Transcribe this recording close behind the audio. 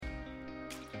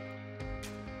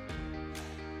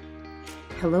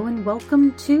Hello and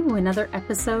welcome to another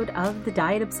episode of the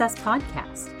Diet Obsessed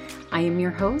podcast. I am your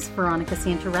host, Veronica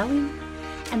Santarelli,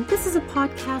 and this is a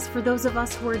podcast for those of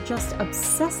us who are just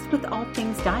obsessed with all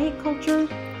things diet culture,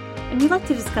 and we like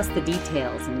to discuss the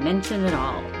details and mention it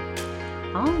all.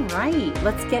 All right,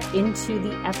 let's get into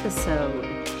the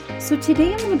episode. So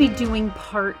today I'm going to be doing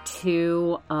part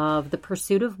 2 of The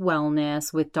Pursuit of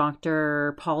Wellness with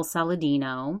Dr. Paul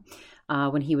Saladino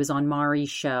when he was on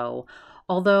Mari's show.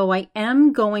 Although I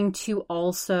am going to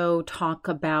also talk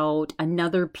about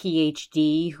another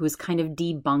PhD who is kind of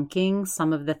debunking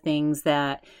some of the things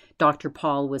that Dr.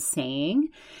 Paul was saying.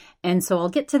 And so I'll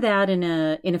get to that in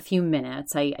a few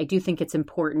minutes. I do think it's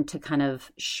important to kind of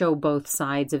show both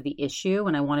sides of the issue.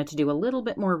 And I wanted to do a little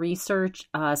bit more research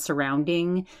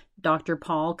surrounding Dr.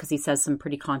 Paul because he says some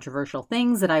pretty controversial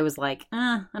things that I was like,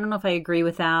 I don't know if I agree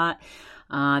with that.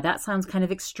 That sounds kind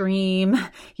of extreme,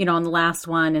 on the last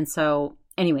one. And so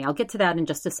anyway, I'll get to that in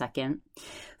just a second.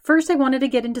 First, I wanted to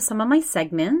get into some of my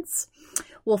segments.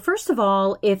 Well, first of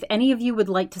all, if any of you would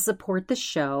like to support the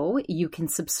show, you can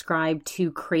subscribe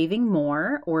to Craving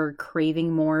More or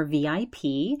Craving More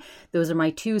VIP. Those are my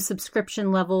 2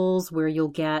 subscription levels where you'll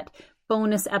get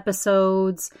bonus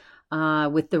episodes.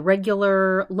 With the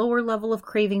regular lower level of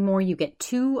Craving More, you get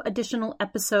 2 additional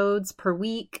episodes per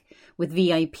week. With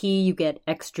VIP, you get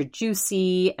extra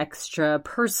juicy, extra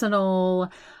personal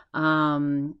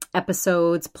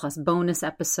episodes plus bonus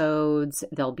episodes.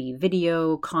 There'll be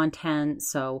video content.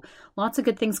 So lots of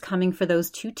good things coming for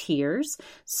those 2 tiers.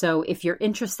 So if you're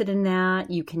interested in that,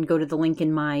 you can go to the link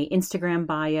in my Instagram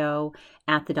bio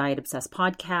at the Diet Obsessed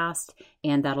podcast,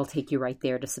 and that'll take you right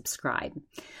there to subscribe.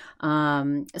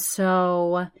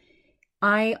 So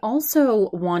I also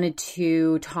wanted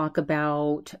to talk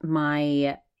about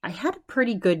I had a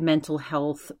pretty good mental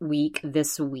health week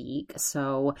this week.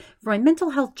 So for my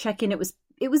mental health check-in, it was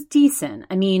decent.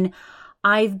 I mean,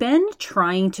 I've been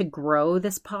trying to grow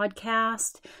this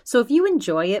podcast. So if you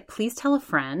enjoy it, please tell a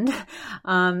friend.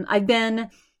 I've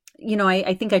been,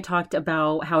 I think I talked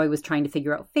about how I was trying to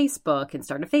figure out Facebook and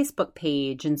start a Facebook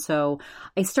page. And so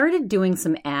I started doing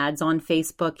some ads on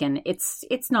Facebook and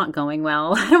it's not going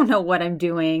well. I don't know what I'm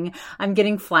doing. I'm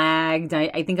getting flagged.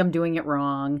 I think I'm doing it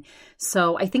wrong.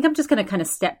 So I think I'm just going to kind of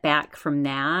step back from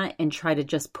that and try to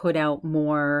just put out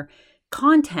more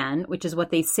content, which is what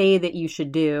they say that you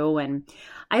should do. And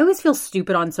I always feel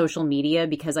stupid on social media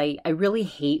because I really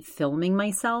hate filming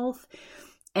myself.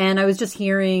 And I was just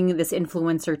hearing this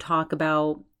influencer talk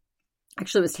about,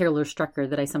 actually it was Taylor Strucker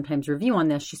that I sometimes review on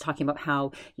this. She's talking about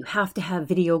how you have to have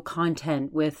video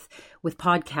content with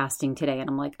podcasting today. And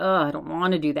I'm like, I don't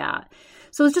want to do that.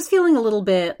 So I was just feeling a little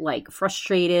bit like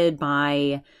frustrated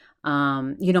by,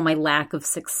 my lack of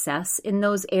success in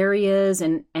those areas.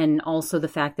 And also the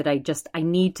fact that I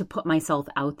need to put myself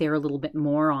out there a little bit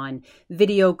more on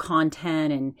video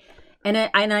content and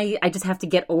I just have to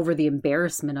get over the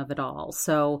embarrassment of it all.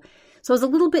 So I was a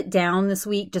little bit down this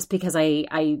week just because I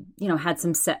had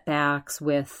some setbacks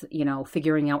with,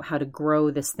 figuring out how to grow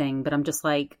this thing. But I'm just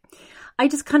like, I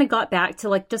just kind of got back to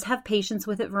like, just have patience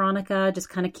with it, Veronica. Just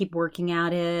kind of keep working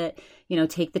at it,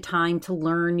 take the time to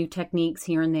learn new techniques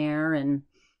here and there and,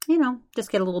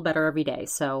 just get a little better every day.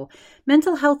 So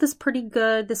mental health is pretty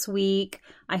good this week.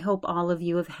 I hope all of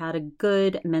you have had a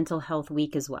good mental health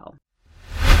week as well.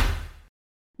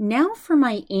 Now for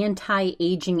my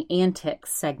anti-aging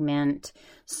antics segment.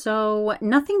 So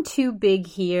nothing too big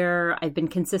here. I've been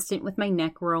consistent with my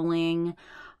neck rolling.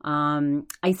 I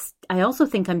also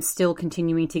think I'm still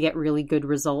continuing to get really good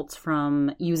results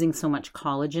from using so much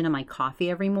collagen in my coffee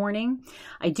every morning.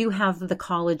 I do have the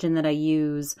collagen that I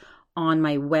use on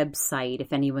my website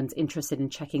if anyone's interested in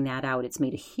checking that out. It's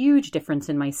made a huge difference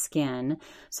in my skin.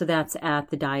 So that's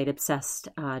at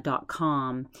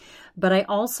thedietobsessed.com. But I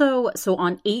also, so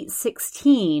on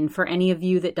 8/16, for any of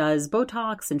you that does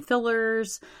Botox and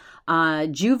fillers,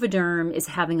 Juvederm is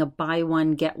having a buy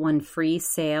one, get one free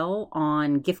sale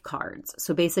on gift cards.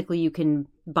 So basically you can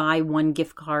buy one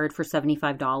gift card for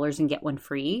 $75 and get one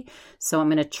free. So I'm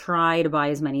going to try to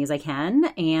buy as many as I can.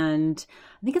 And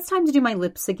I think it's time to do my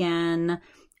lips again.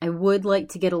 I would like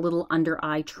to get a little under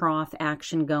eye trough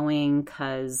action going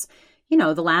because,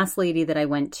 the last lady that I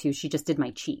went to, she just did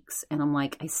my cheeks. And I'm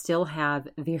like, I still have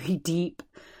very deep,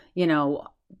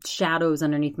 shadows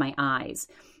underneath my eyes.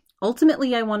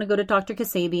 Ultimately, I want to go to Dr.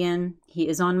 Kasabian. He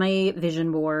is on my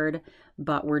vision board,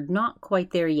 but we're not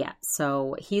quite there yet.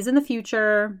 So he's in the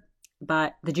future,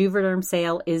 but the Juvederm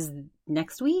sale is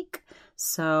next week.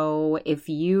 So if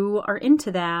you are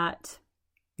into that,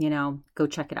 go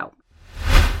check it out.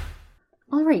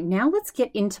 All right, now let's get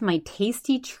into my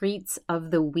tasty treats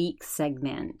of the week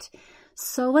segment.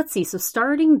 So let's see. So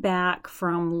starting back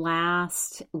from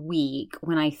last week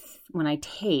when I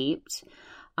taped,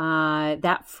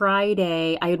 that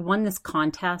Friday, I had won this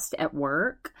contest at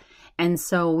work. And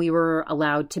so we were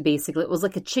allowed to basically, it was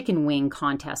like a chicken wing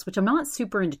contest, which I'm not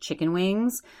super into chicken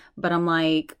wings, but I'm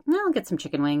like, no, I'll get some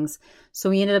chicken wings.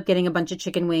 So we ended up getting a bunch of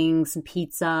chicken wings and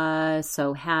pizza.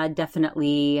 So had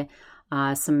definitely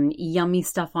some yummy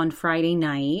stuff on Friday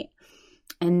night.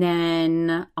 And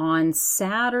then on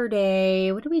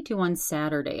Saturday, what did we do on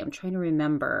Saturday? I'm trying to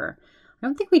remember. I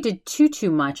don't think we did too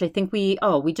much. I think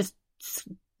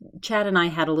Chad and I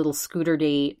had a little scooter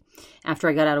date after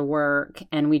I got out of work,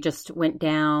 and we just went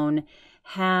down,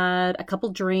 had a couple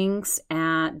drinks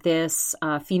at this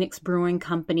Phoenix Brewing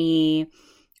Company,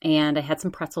 and I had some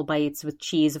pretzel bites with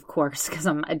cheese, of course, because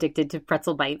I'm addicted to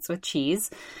pretzel bites with cheese.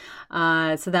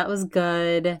 So that was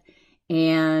good.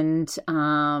 And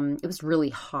it was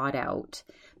really hot out.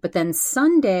 But then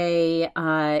Sunday,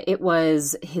 it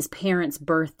was his parents'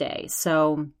 birthday.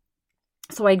 So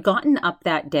I'd gotten up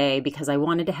that day because I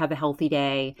wanted to have a healthy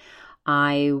day.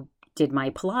 I did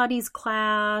my Pilates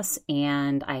class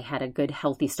and I had a good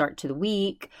healthy start to the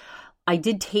week. I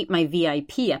did tape my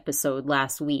VIP episode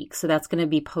last week, so that's going to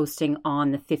be posting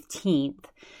on the 15th.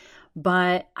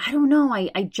 But I don't know,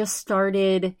 I just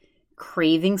started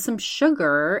craving some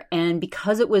sugar, and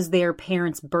because it was their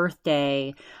parents'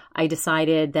 birthday, I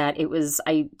decided that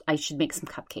I should make some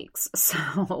cupcakes.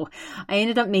 So I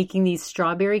ended up making these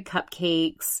strawberry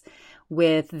cupcakes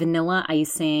with vanilla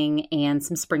icing and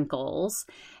some sprinkles.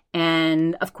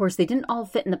 And of course, they didn't all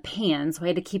fit in the pan, so I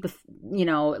had to keep at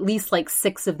least like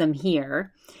 6 of them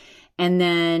here. And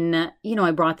then,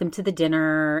 I brought them to the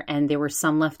dinner, and there were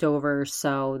some left over,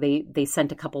 so they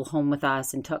sent a couple home with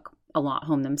us and took a lot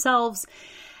home themselves.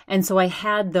 And so I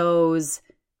had those,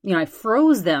 I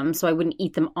froze them so I wouldn't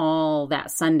eat them all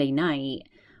that Sunday night.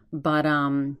 But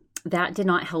that did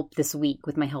not help this week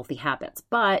with my healthy habits.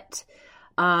 But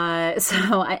so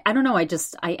I don't know.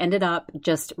 I ended up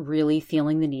just really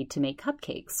feeling the need to make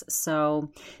cupcakes.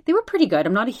 So they were pretty good.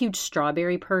 I'm not a huge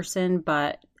strawberry person,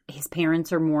 but his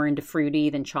parents are more into fruity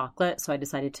than chocolate. So I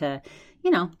decided to,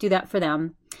 do that for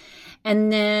them. And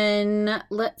then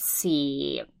let's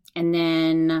see. And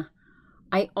then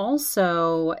I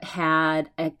also had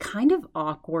a kind of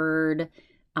awkward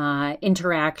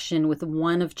interaction with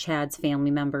one of Chad's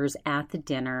family members at the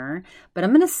dinner, but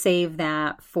I'm going to save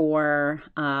that for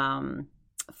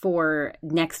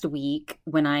next week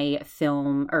when I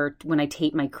film or when I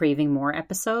tape my Craving More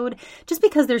episode, just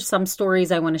because there's some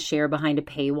stories I want to share behind a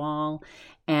paywall.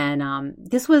 And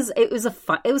it was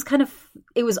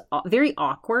very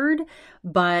awkward,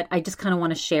 but I just kind of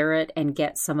want to share it and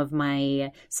get some of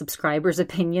my subscribers'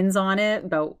 opinions on it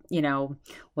about,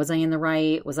 was I in the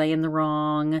right? Was I in the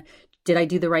wrong? Did I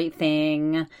do the right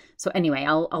thing? So anyway,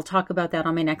 I'll talk about that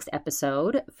on my next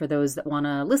episode. For those that want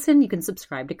to listen, you can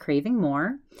subscribe to Craving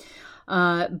More.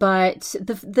 But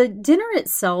the dinner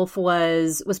itself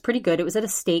was pretty good. It was at a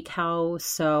steakhouse,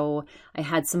 so I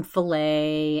had some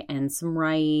filet and some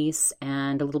rice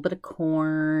and a little bit of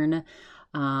corn.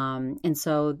 And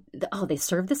so they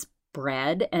served this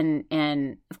bread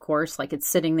and of course, like, it's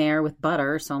sitting there with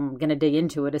butter, so I'm gonna dig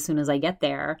into it as soon as I get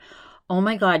there. Oh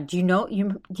my God, do you know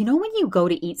when you go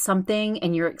to eat something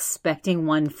and you're expecting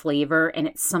one flavor and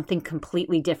it's something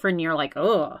completely different and you're like,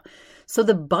 oh. So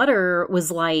the butter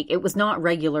was it was not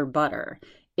regular butter.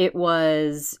 It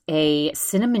was a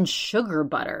cinnamon sugar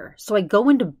butter. So I go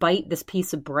in to bite this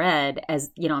piece of bread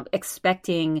as,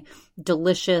 expecting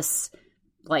delicious,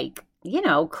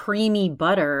 creamy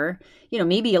butter,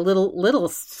 maybe a little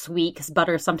sweet, because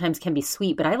butter sometimes can be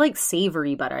sweet, but I like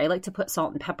savory butter. I like to put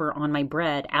salt and pepper on my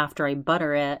bread after I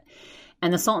butter it.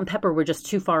 And the salt and pepper were just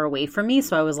too far away from me.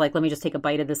 So I was like, let me just take a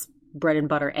bite of this bread and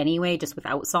butter anyway, just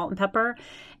without salt and pepper.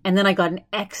 And then I got an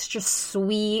extra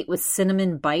sweet with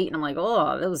cinnamon bite. And I'm like,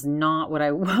 oh, that was not what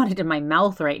I wanted in my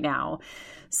mouth right now.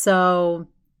 So,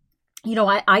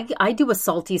 I do a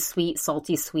salty,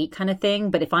 sweet kind of thing.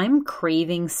 But if I'm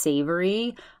craving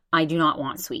savory, I do not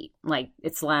want sweet.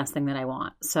 It's the last thing that I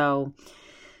want. So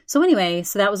anyway,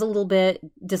 so that was a little bit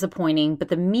disappointing, but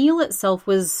the meal itself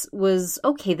was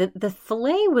okay. The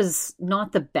filet was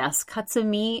not the best cuts of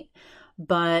meat,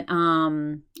 but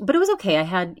it was okay. I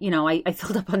had, I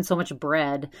filled up on so much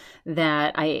bread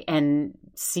and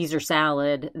Caesar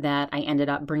salad that I ended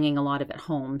up bringing a lot of it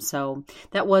home. So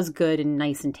that was good and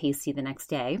nice and tasty the next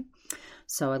day.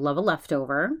 So I love a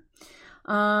leftover.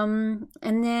 And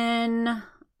then,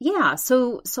 yeah,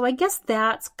 so I guess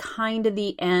that's kind of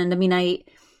the end. I mean,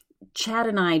 Chad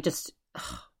and I just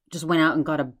just went out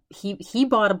and he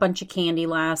bought a bunch of candy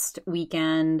last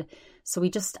weekend. So we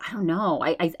just, I don't know.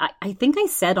 I think I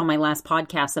said on my last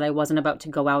podcast that I wasn't about to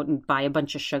go out and buy a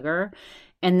bunch of sugar.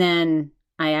 And then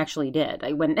I actually did.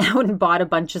 I went out and bought a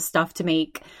bunch of stuff to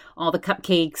make all the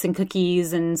cupcakes and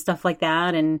cookies and stuff like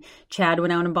that. And Chad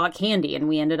went out and bought candy, and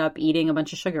we ended up eating a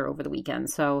bunch of sugar over the weekend.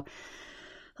 So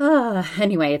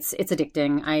anyway, it's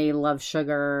addicting. I love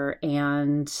sugar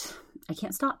and I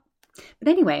can't stop. But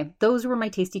anyway, those were my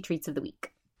tasty treats of the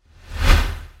week.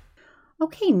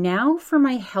 Okay, now for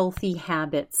my healthy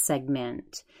habits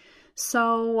segment.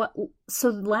 So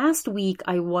last week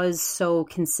I was so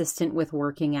consistent with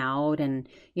working out, and,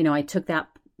 I took that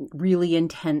really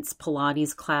intense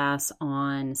Pilates class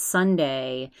on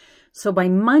Sunday. So by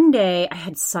Monday, I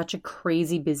had such a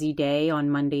crazy busy day on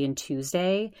Monday and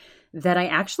Tuesday that I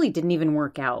actually didn't even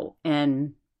work out.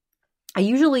 And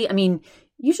usually I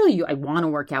want to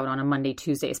work out on a Monday,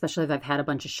 Tuesday, especially if I've had a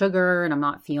bunch of sugar and I'm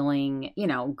not feeling,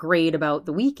 great about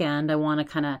the weekend. I want to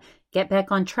kind of get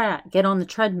back on track, get on the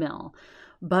treadmill.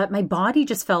 But my body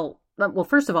just felt, well,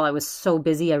 first of all, I was so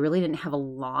busy. I really didn't have a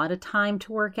lot of time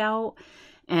to work out.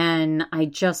 And I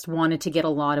just wanted to get a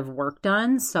lot of work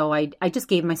done. So I just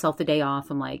gave myself the day off.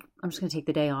 I'm like, I'm just going to take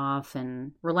the day off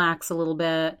and relax a little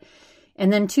bit.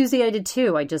 And then Tuesday I did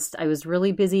too. I was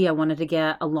really busy. I wanted to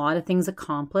get a lot of things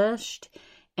accomplished.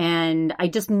 And I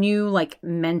just knew,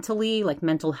 mentally,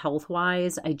 mental health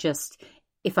wise,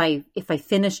 if I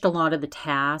finished a lot of the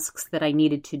tasks that I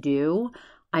needed to do,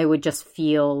 I would just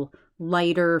feel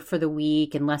lighter for the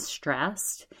week and less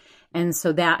stressed. And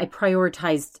so that I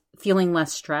prioritized feeling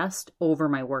less stressed over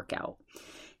my workout.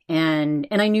 And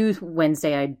I knew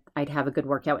Wednesday I'd have a good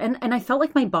workout. And I felt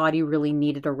like my body really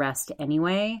needed a rest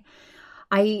anyway.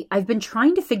 I've been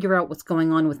trying to figure out what's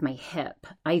going on with my hip.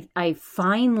 I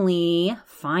finally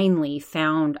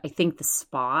found, I think, the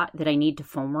spot that I need to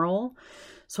foam roll.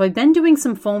 So I've been doing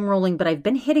some foam rolling, but I've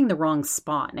been hitting the wrong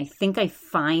spot. And I think I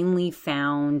finally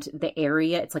found the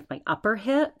area. It's like my upper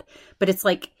hip, but it's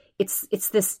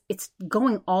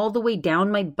going all the way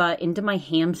down my butt into my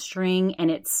hamstring.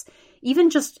 And it's even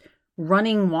just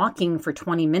walking for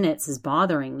 20 minutes is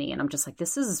bothering me. And I'm just like,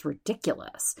 this is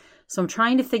ridiculous. So I'm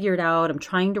trying to figure it out. I'm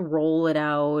trying to roll it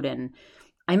out, and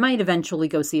I might eventually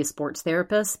go see a sports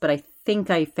therapist, but I think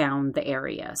I found the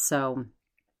area. So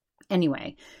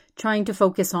anyway, trying to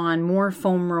focus on more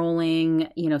foam rolling,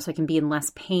 so I can be in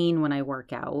less pain when I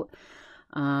work out.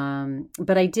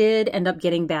 But I did end up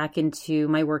getting back into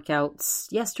my workouts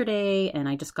yesterday, and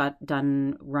I just got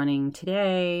done running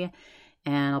today.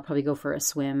 And I'll probably go for a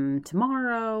swim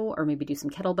tomorrow, or maybe do some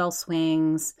kettlebell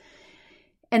swings.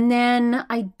 And then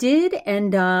I did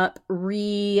end up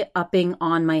re-upping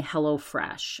on my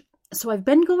HelloFresh. So I've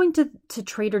been going to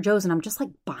Trader Joe's, and I'm just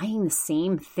buying the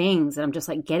same things, and I'm just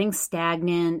getting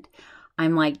stagnant.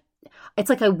 I'm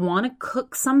it's I want to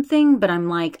cook something, but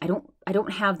I'm I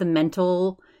don't have the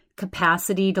mental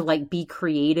capacity to be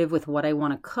creative with what I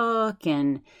want to cook.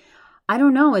 And I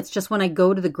don't know. It's just when I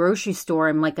go to the grocery store,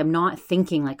 I'm not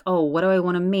thinking oh, what do I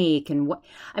want to make? And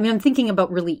I'm thinking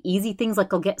about really easy things.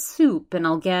 I'll get soup, and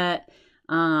I'll get,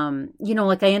 I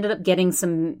ended up getting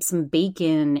some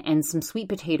bacon and some sweet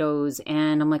potatoes,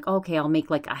 and I'm okay, I'll make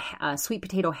a sweet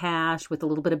potato hash with a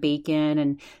little bit of bacon,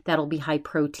 and that'll be high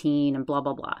protein and blah,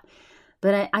 blah, blah.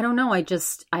 But I don't know.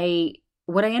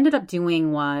 What I ended up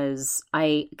doing was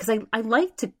because I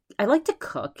like to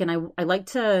cook, and I like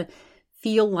to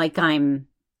feel like I'm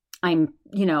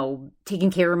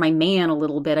taking care of my man a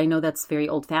little bit. I know that's very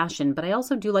old fashioned, but I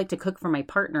also do like to cook for my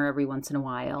partner every once in a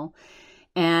while.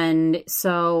 And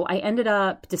so I ended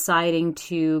up deciding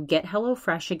to get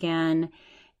HelloFresh again,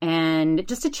 and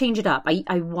just to change it up.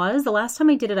 The last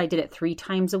time I did it 3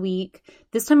 times a week.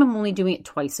 This time I'm only doing it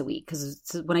twice a week,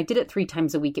 because when I did it 3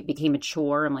 times a week, it became a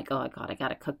chore. I'm oh God, I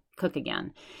got to cook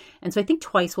again. And so I think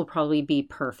twice will probably be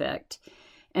perfect.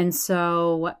 And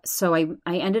so I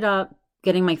ended up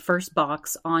getting my first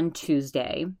box on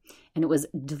Tuesday, and it was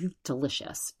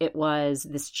delicious. It was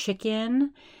this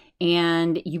chicken,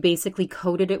 and you basically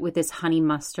coated it with this honey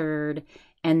mustard,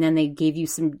 and then they gave you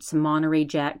some Monterey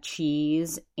Jack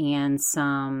cheese and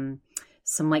some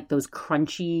those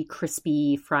crunchy,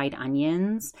 crispy fried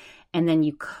onions. And then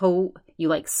you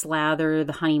slather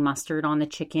the honey mustard on the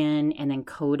chicken, and then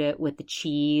coat it with the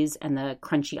cheese and the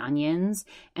crunchy onions,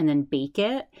 and then bake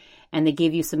it. And they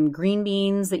gave you some green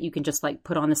beans that you can just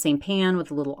put on the same pan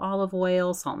with a little olive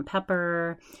oil, salt and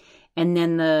pepper. And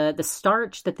then the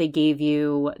starch that they gave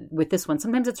you with this one,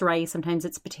 sometimes it's rice, sometimes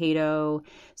it's potato,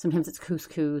 sometimes it's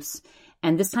couscous.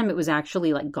 And this time it was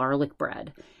actually garlic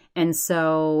bread. And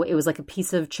so it was a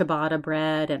piece of ciabatta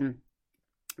bread, and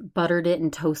buttered it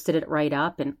and toasted it right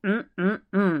up. And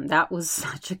that was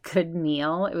such a good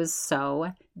meal. It was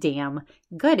so damn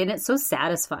good. And it's so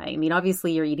satisfying. I mean,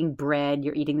 obviously you're eating bread,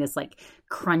 you're eating this like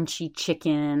crunchy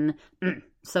chicken.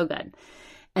 So good.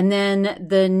 And then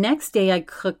the next day I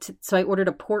cooked, so I ordered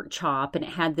a pork chop and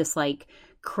it had this like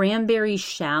cranberry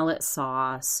shallot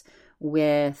sauce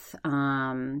with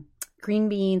green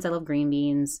beans. I love green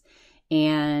beans.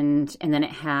 And then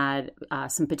it had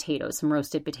some potatoes, some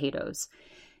roasted potatoes.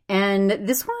 And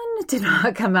this one did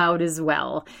not come out as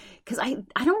well because I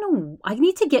don't know. I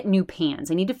need to get new pans.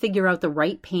 I need to figure out the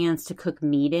right pans to cook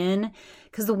meat in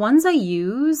because the ones I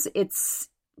use,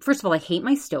 first of all, I hate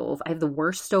my stove. I have the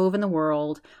worst stove in the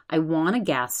world. I want a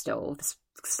gas stove.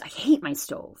 I hate my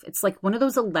stove. It's like one of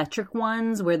those electric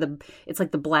ones where it's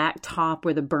like the black top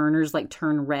where the burners like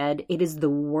turn red. It is the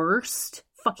worst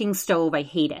fucking stove. I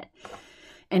hate it.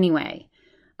 Anyway,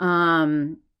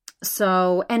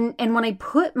 so, and when I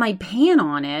put my pan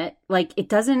on it, like it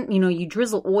doesn't, you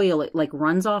drizzle oil, it like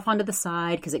runs off onto the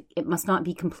side because it must not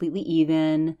be completely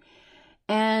even.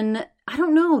 And I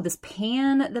don't know, this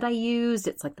pan that I used,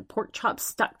 it's like the pork chop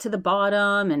stuck to the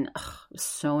bottom and it was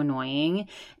so annoying.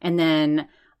 And then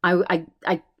I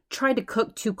tried to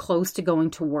cook too close to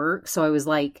going to work. So I was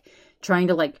like trying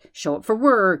to like show up for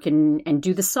work and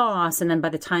do the sauce. And then by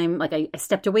the time like I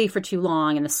stepped away for too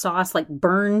long and the sauce like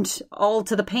burned all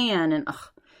to the pan and it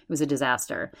was a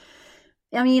disaster.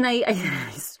 I mean,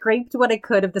 I scraped what I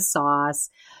could of the sauce.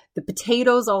 The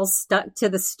potatoes all stuck to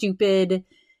the stupid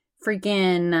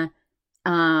freaking,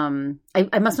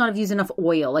 I must not have used enough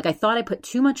oil. Like I thought I put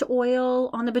too much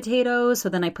oil on the potatoes. So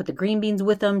then I put the green beans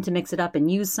with them to mix it up and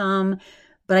use some.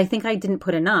 But I think I didn't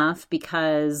put enough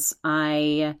because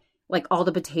like all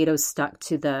the potatoes stuck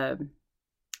to the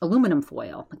aluminum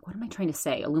foil. Like, what am I trying to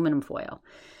say? Aluminum foil.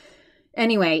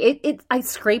 Anyway, I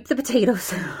scraped the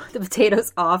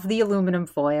potatoes off the aluminum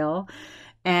foil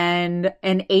and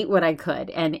ate what I could.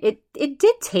 And it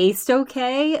did taste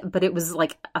okay, but it was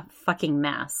like a fucking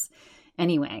mess.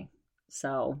 Anyway,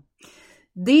 so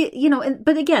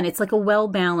but again, it's like a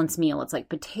well-balanced meal. It's like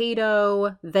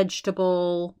potato,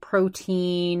 vegetable,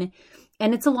 protein,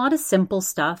 and it's a lot of simple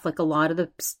stuff. Like a lot of the,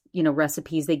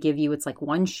 recipes they give you, it's like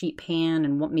one sheet pan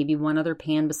and maybe one other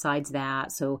pan besides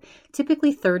that. So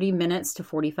typically 30 minutes to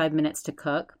 45 minutes to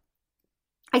cook.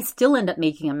 I still end up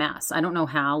making a mess. I don't know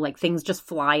how, like things just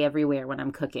fly everywhere when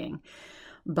I'm cooking.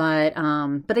 But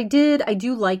I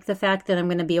do like the fact that I'm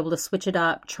going to be able to switch it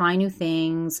up, try new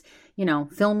things,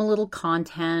 film a little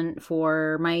content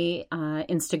for my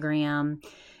Instagram.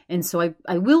 And so I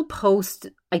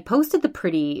posted the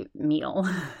pretty meal.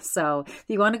 So if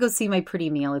you want to go see my pretty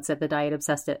meal, it's at the Diet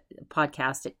Obsessed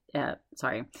podcast,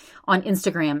 on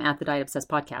Instagram at the Diet Obsessed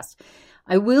podcast.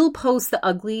 I will post the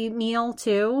ugly meal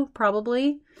too,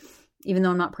 probably, even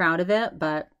though I'm not proud of it.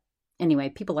 But anyway,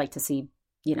 people like to see,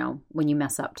 when you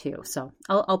mess up too. So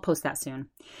I'll post that soon.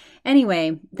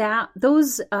 Anyway, that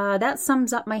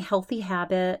sums up my healthy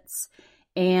habits.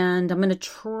 And I'm going to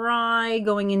try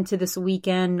going into this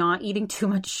weekend not eating too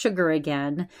much sugar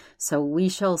again. So we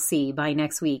shall see by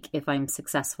next week if I'm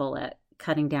successful at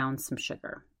cutting down some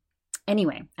sugar.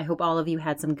 Anyway, I hope all of you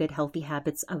had some good healthy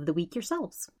habits of the week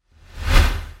yourselves.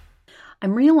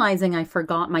 I'm realizing I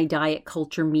forgot my diet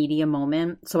culture media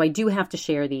moment. So I do have to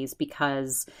share these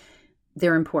because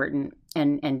they're important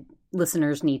and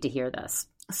listeners need to hear this.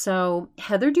 So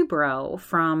Heather Dubrow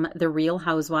from The Real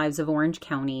Housewives of Orange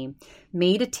County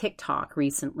made a TikTok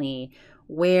recently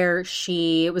where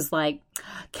she was like,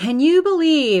 can you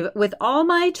believe with all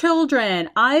my children,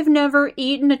 I've never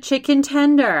eaten a chicken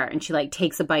tender? And she like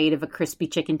takes a bite of a crispy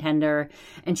chicken tender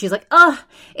and she's like,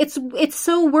 it's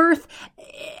so worth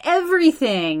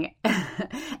everything.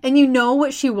 And you know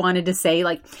what she wanted to say?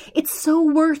 Like, it's so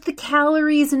worth the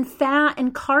calories and fat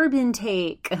and carb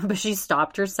intake. But she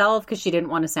stopped herself because she didn't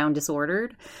want to sound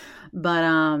disordered. But,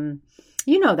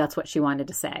 that's what she wanted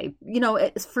to say.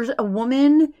 For a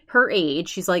woman her age,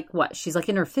 she's like, what? She's like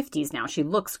in her 50s now. She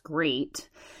looks great.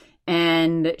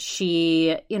 And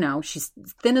she, she's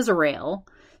thin as a rail,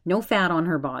 no fat on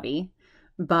her body.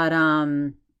 But,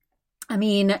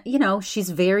 she's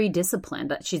very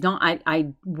disciplined. She's not,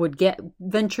 I would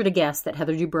venture to guess that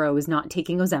Heather Dubrow is not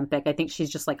taking Ozempic. I think she's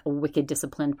just like a wicked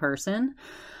disciplined person.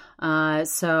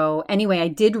 So anyway, I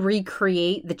did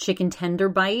recreate the chicken tender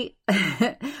bite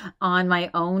on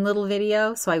my own little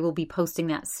video. So I will be posting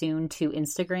that soon to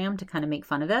Instagram to kind of make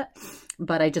fun of it.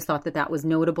 But I just thought that was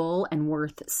notable and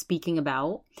worth speaking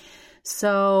about.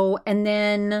 So, and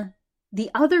then the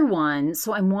other one,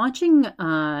 so I'm watching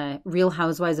Real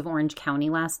Housewives of Orange County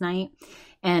last night.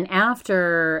 And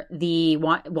after the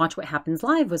Watch What Happens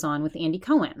Live was on with Andy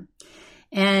Cohen.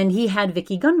 And he had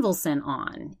Vicki Gunvalson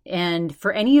on. And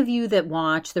for any of you that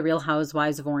watch The Real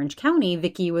Housewives of Orange County,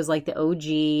 Vicki was like the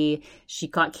OG. She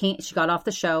got off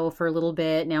the show for a little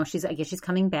bit. Now I guess she's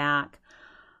coming back.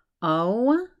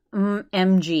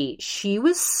 OMG. She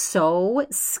was so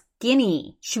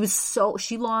skinny. She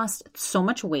lost so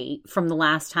much weight from the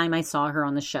last time I saw her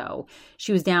on the show.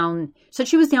 She was down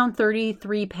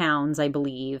 33 pounds, I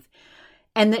believe.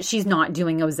 And that she's not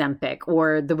doing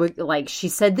Ozempic, she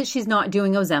said that she's not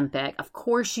doing Ozempic. Of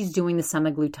course she's doing the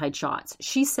semaglutide shots.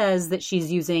 She says that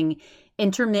she's using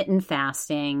intermittent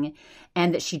fasting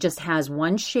and that she just has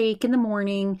one shake in the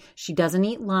morning. She doesn't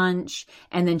eat lunch,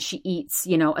 and then she eats,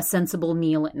 a sensible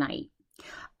meal at night.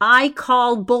 I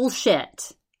call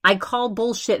bullshit.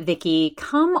 Vicki.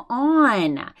 Come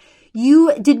on.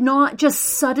 You did not just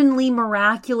suddenly,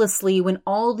 miraculously, when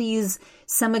all these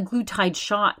semaglutide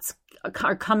shots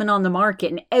are coming on the market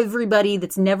and everybody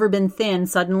that's never been thin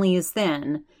suddenly is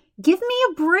thin. Give me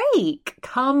a break.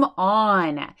 Come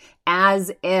on.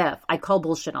 As if. I call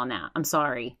bullshit on that. I'm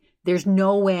sorry. There's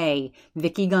no way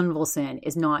Vicki Gunvalson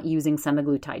is not using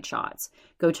semaglutide shots.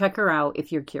 Go check her out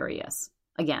if you're curious.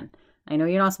 Again, I know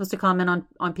you're not supposed to comment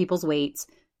on people's weights.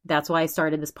 That's why I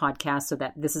started this podcast, so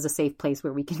that this is a safe place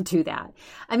where we can do that.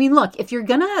 I mean, look, if you're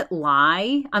going to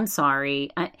lie, I'm sorry.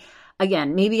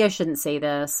 Again, maybe I shouldn't say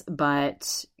this,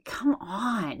 but come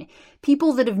on.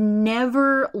 People that have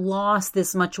never lost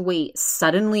this much weight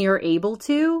suddenly are able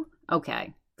to?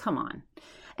 Okay, come on.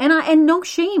 And no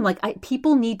shame.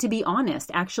 People need to be honest.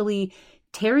 Actually,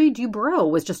 Terry Dubrow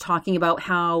was just talking about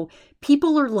how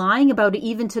people are lying about it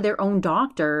even to their own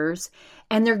doctors,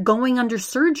 and they're going under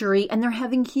surgery and they're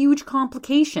having huge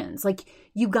complications. Tell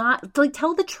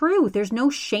the truth. There's no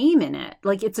shame in it.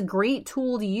 It's a great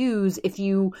tool to use if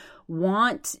you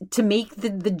want to make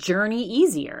the journey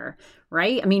easier,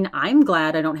 right? I mean, I'm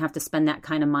glad I don't have to spend that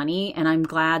kind of money, and I'm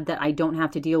glad that I don't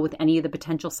have to deal with any of the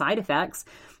potential side effects.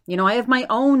 I have my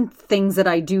own things that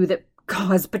I do that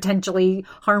cause potentially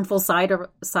harmful side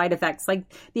effects, like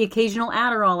the occasional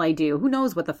Adderall I do. Who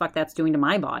knows what the fuck that's doing to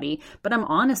my body, but I'm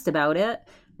honest about it,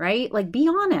 right? Be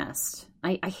honest.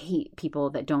 I hate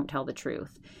people that don't tell the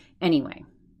truth. Anyway,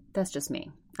 that's just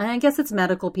me. And I guess it's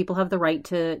medical. People have the right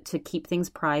to keep things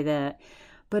private,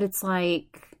 but it's I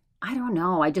don't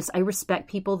know. I respect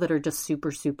people that are just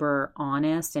super, super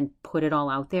honest and put it all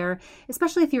out there,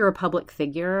 especially if you're a public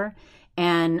figure.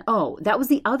 And, that was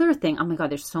the other thing. Oh my God,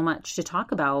 there's so much to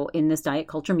talk about in this diet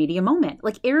culture media moment.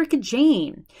 Erica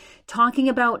Jane talking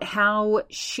about how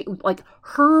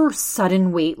her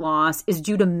sudden weight loss is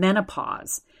due to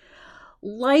menopause.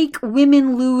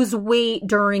 Women lose weight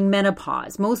during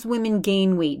menopause. Most women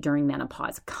gain weight during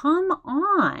menopause. Come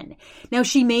on. Now,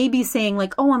 she may be saying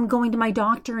I'm going to my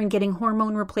doctor and getting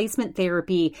hormone replacement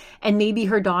therapy. And maybe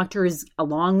her doctor is,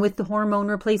 along with the hormone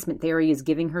replacement therapy, is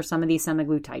giving her some of these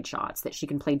semaglutide shots that she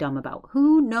can play dumb about.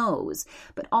 Who knows?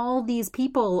 But all these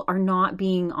people are not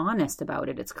being honest about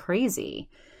it. It's crazy.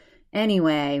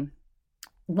 Anyway,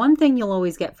 one thing you'll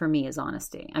always get from me is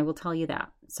honesty. I will tell you that.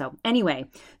 So anyway,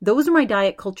 those are my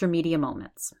diet culture media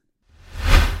moments.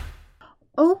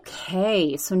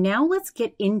 Okay, so now let's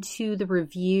get into the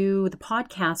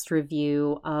podcast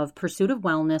review of Pursuit of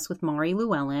Wellness with Mari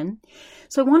Llewellyn.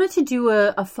 So I wanted to do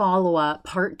a follow-up,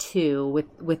 part 2,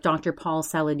 with Dr. Paul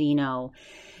Saladino.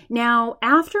 Now,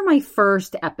 after my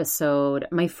first episode,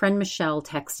 my friend Michelle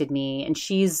texted me, and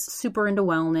she's super into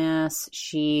wellness.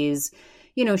 She's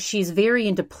very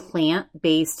into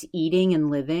plant-based eating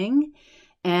and living.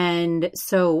 And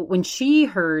so when she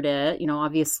heard it,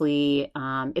 obviously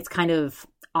it's kind of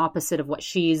opposite of what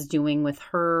she's doing with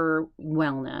her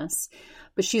wellness.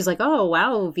 But she's like, oh,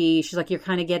 wow, V. She's like, you're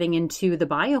kind of getting into the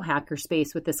biohacker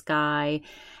space with this guy.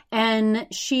 And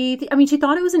she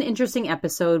thought it was an interesting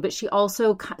episode, but she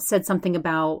also said something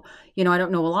about, I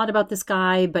don't know a lot about this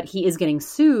guy, but he is getting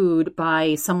sued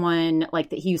by someone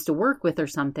that he used to work with or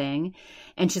something.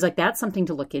 And she's like, that's something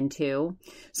to look into.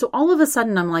 So all of a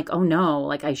sudden I'm like, oh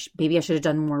no, maybe I should have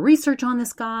done more research on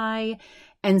this guy.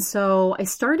 And so I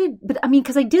started,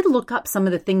 because I did look up some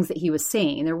of the things that he was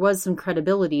saying. There was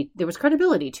credibility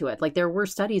to it. There were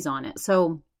studies on it.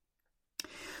 So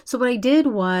what I did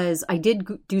was I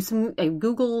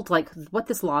Googled what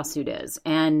this lawsuit is.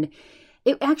 And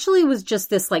it actually was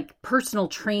just this personal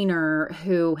trainer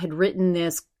who had written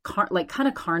this kind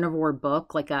of carnivore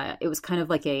book. It was kind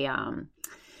of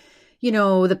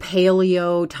the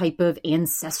paleo type of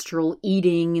ancestral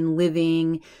eating and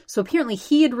living. So apparently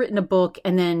he had written a book,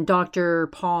 and then Dr.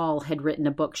 Paul had written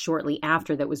a book shortly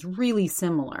after that was really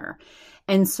similar.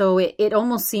 And so it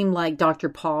almost seemed like Dr.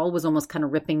 Paul was almost kind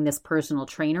of ripping this personal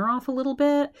trainer off a little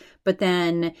bit. But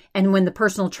then, and when the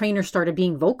personal trainer started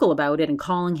being vocal about it and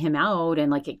calling him out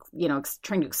and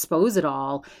trying to expose it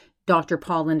all, Dr.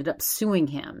 Paul ended up suing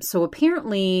him. So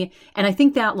apparently, and I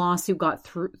think that lawsuit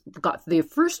the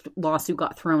first lawsuit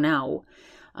got thrown out.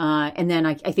 And then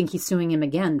I think he's suing him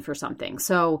again for something.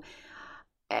 So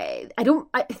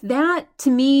that to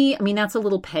me, I mean, that's a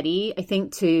little petty. I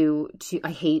think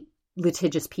I hate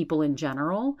litigious people in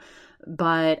general,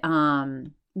 but I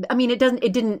mean, it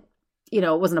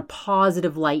wasn't a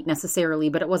positive light necessarily,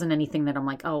 but it wasn't anything that I'm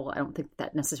like, oh, I don't think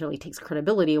that necessarily takes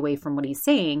credibility away from what he's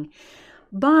saying.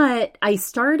 But I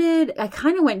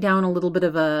kind of went down a little bit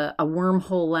of a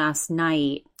wormhole last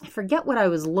night. I forget what I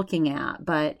was looking at,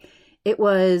 but I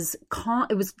was on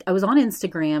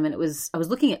Instagram, and I was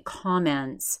looking at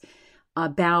comments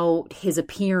about his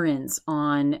appearance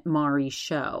on Mari's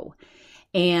show.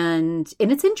 And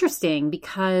it's interesting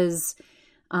because,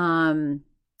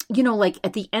 like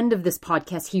at the end of this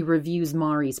podcast, he reviews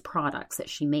Mari's products that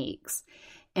she makes.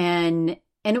 And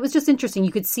it was just interesting.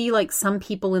 You could see like some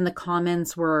people in the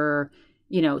comments were,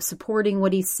 supporting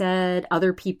what he said.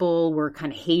 Other people were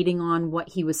kind of hating on what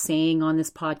he was saying on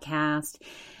this podcast.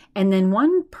 And then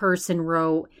one person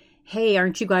wrote, hey,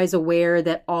 aren't you guys aware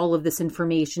that all of this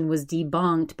information was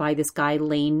debunked by this guy,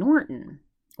 Layne Norton?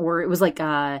 Or it was like,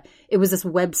 it was this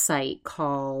website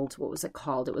called, what was it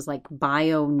called? It was like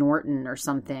Bio Norton or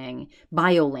something.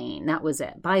 BioLayne, that was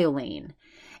it, BioLayne.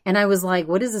 And I was like,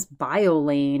 what is this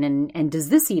BioLayne? And does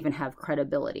this even have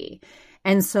credibility?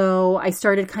 And so I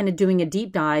started kind of doing a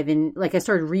deep dive, and like I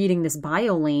started reading this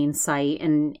BioLayne site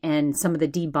and some of the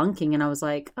debunking, and I was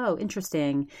like, oh,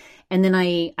 interesting. And then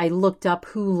I looked up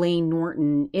who Layne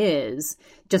Norton is.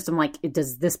 I'm like,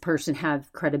 does this person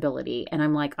have credibility? And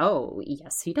I'm like, oh,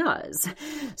 yes, he does.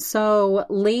 So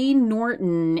Layne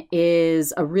Norton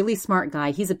is a really smart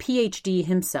guy. He's a PhD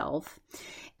himself.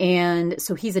 And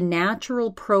so he's a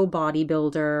natural pro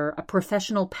bodybuilder, a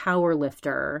professional power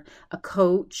lifter, a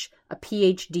coach, a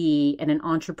PhD, and an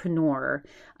entrepreneur.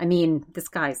 I mean, this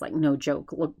guy's like no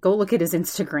joke. Go look at his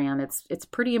Instagram. It's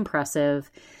pretty impressive.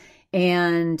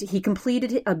 And he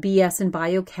completed a BS in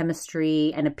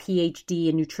biochemistry and a PhD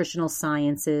in nutritional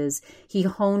sciences. He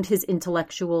honed his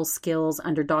intellectual skills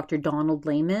under Dr. Donald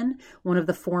Layne, one of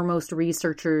the foremost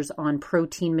researchers on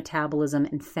protein metabolism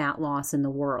and fat loss in the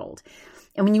world.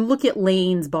 And when you look at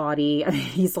Layne's body, I mean,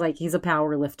 he's a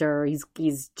power lifter.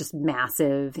 He's just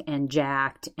massive and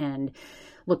jacked and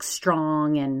looks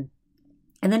strong. And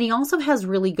then he also has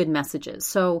really good messages.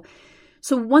 So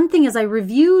one thing is I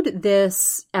reviewed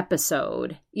this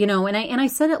episode, and I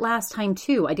said it last time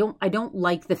too. I don't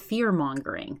like the fear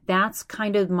mongering. That's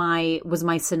kind of was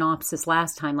my synopsis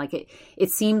last time. Like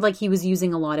it seemed like he was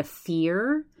using a lot of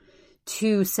fear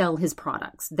to sell his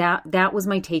products. That was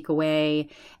my takeaway.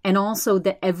 And also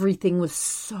that everything was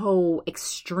so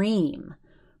extreme,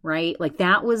 right? Like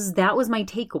that was my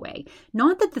takeaway.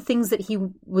 Not that the things that he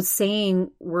was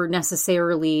saying were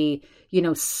necessarily,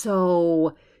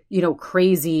 so,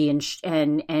 crazy and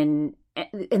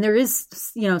there is,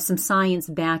 some science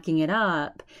backing it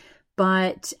up,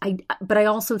 but I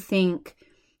also think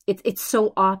it's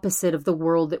so opposite of the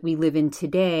world that we live in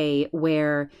today,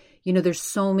 where there's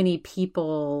so many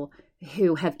people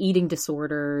who have eating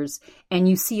disorders, and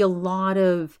you see a lot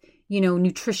of,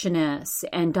 nutritionists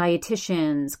and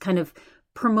dietitians kind of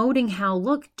promoting how,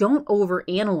 look, don't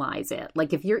overanalyze it.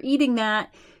 Like if you're eating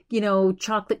that,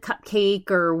 chocolate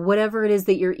cupcake or whatever it is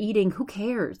that you're eating, who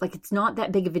cares? Like it's not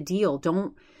that big of a deal.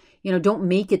 Don't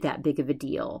make it that big of a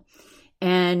deal.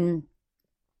 And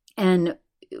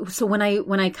so when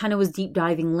I kind of was deep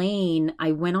diving Layne,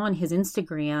 I went on his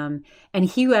Instagram, and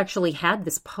he actually had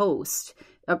this post,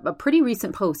 a pretty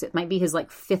recent post. It might be his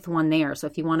like fifth one there. So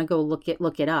if you want to go look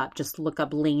it up, just look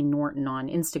up Layne Norton on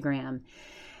Instagram.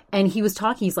 And he was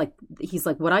talking, he's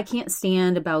like, what I can't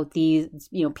stand about these,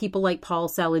 people like Paul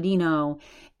Saladino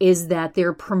is that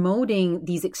they're promoting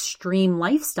these extreme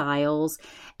lifestyles,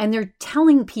 and they're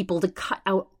telling people to cut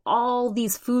out all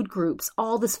these food groups.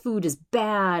 All this food is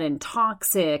bad and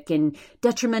toxic and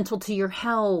detrimental to your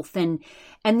health. And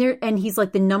he's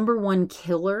like, the number one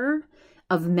killer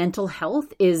of mental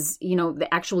health is, that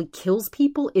actually kills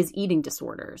people is eating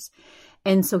disorders.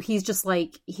 And so he's just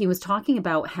like, he was talking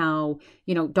about how,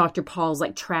 Dr. Paul's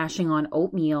like trashing on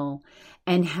oatmeal,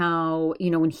 and how,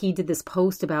 when he did this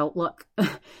post about, look,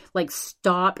 like,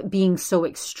 stop being so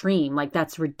extreme. Like,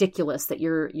 that's ridiculous that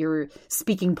you're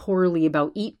speaking poorly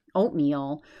about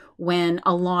oatmeal when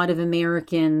a lot of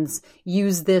Americans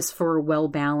use this for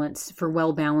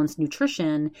well-balanced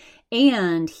nutrition.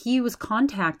 And he was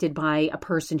contacted by a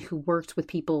person who works with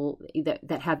people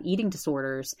that have eating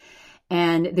disorders.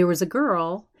 And there was a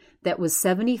girl that was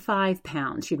 75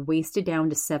 pounds. She'd wasted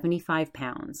down to 75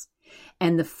 pounds.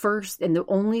 And the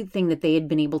only thing that they had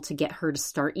been able to get her to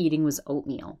start eating was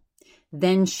oatmeal.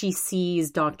 Then she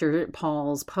sees Dr.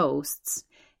 Paul's posts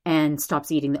and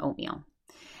stops eating the oatmeal.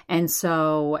 And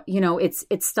so, it's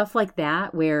stuff like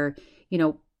that where,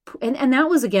 and that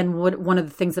was, again, one of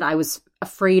the things that I was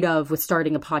afraid of with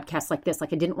starting a podcast like this.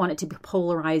 Like, I didn't want it to be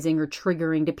polarizing or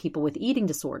triggering to people with eating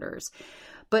disorders.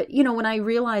 But, when I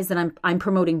realized that I'm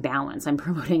promoting balance, I'm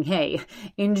promoting, hey,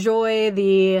 enjoy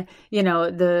the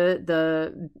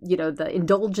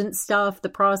indulgent stuff, the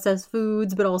processed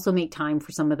foods, but also make time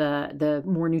for some of the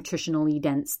more nutritionally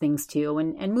dense things too,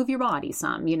 and move your body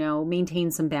some,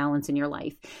 maintain some balance in your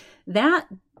life. That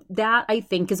I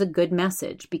think is a good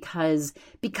message because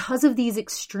of these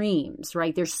extremes,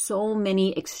 right? There's so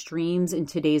many extremes in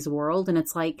today's world, and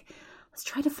it's like, let's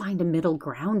try to find a middle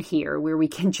ground here where we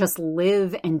can just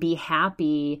live and be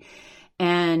happy.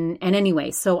 And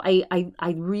anyway, so I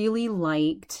really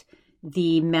liked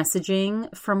the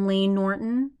messaging from Layne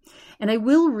Norton. And I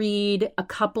will read a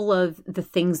couple of the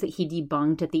things that he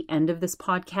debunked at the end of this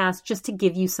podcast, just to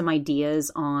give you some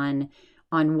ideas on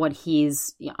what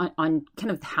he's, on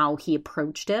kind of how he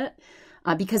approached it.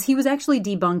 Because he was actually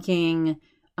debunking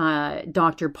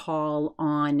Dr. Paul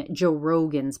on Joe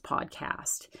Rogan's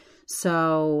podcast.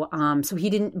 So he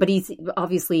didn't, but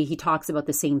he talks about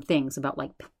the same things about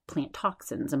like plant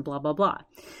toxins and blah, blah, blah.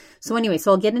 So anyway,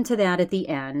 so I'll get into that at the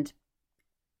end.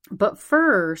 But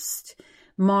first,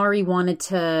 Mari wanted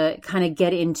to kind of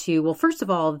get into, well, first of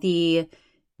all,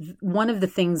 one of the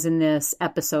things in this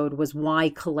episode was why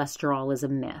cholesterol is a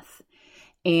myth.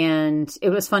 And it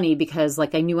was funny because,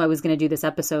 like, I knew I was going to do this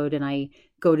episode, and I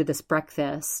go to this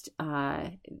breakfast,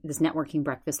 this networking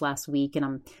breakfast last week, and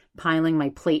I'm piling my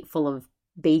plate full of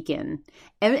bacon.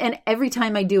 And every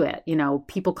time I do it,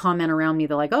 people comment around me.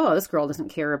 They're like, oh, this girl doesn't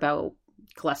care about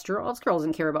cholesterol. This girl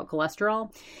doesn't care about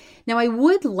cholesterol. Now, I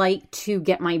would like to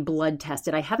get my blood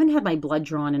tested. I haven't had my blood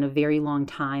drawn in a very long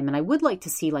time, and I would like to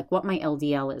see like what my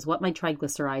LDL is, what my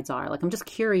triglycerides are. Like, I'm just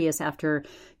curious after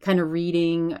kind of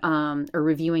reading or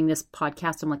reviewing this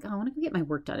podcast. I'm like, oh, I want to go get my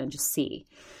work done and just see.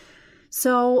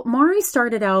 So Mari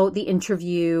started out the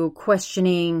interview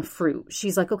questioning fruit.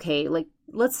 She's like, okay, like,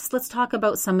 let's talk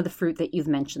about some of the fruit that you've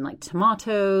mentioned, like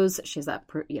tomatoes. She has that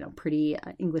pretty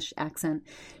English accent.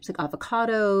 She's like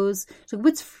avocados. So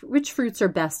which fruits are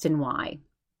best and why?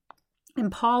 And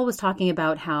Paul was talking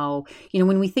about how,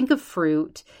 when we think of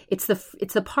fruit, it's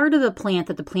the part of the plant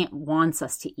that the plant wants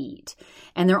us to eat.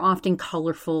 And they're often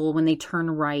colorful when they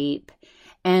turn ripe.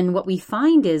 And what we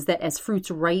find is that as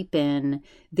fruits ripen,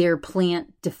 their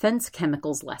plant defense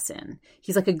chemicals lessen.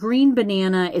 He's like, a green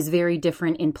banana is very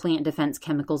different in plant defense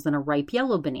chemicals than a ripe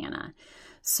yellow banana.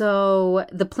 So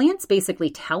the plants basically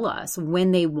tell us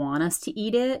when they want us to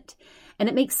eat it. And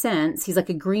it makes sense. He's like,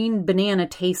 a green banana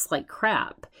tastes like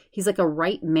crap. He's like, a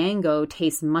ripe mango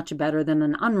tastes much better than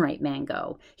an unripe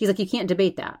mango. He's like, you can't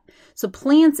debate that. So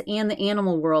plants and the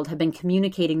animal world have been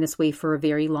communicating this way for a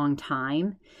very long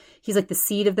time. He's like, the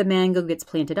seed of the mango gets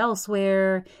planted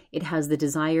elsewhere. It has the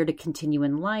desire to continue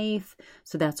in life.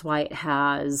 So that's why it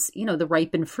has, the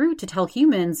ripened fruit to tell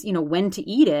humans, when to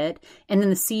eat it. And then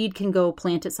the seed can go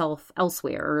plant itself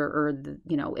elsewhere, or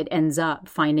it ends up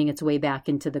finding its way back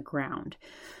into the ground.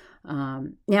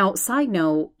 Now, side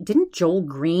note, didn't Joel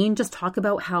Green just talk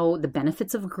about how the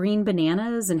benefits of green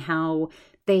bananas and how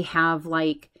they have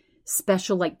like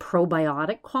special like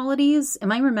probiotic qualities?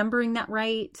 Am I remembering that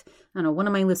right? I don't know. One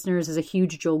of my listeners is a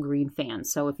huge Joel Green fan.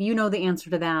 So if you know the answer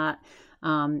to that,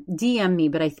 DM me,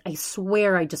 but I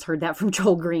swear I just heard that from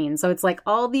Joel Green. So it's like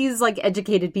all these like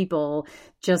educated people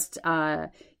just,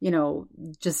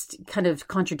 just kind of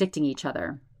contradicting each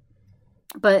other.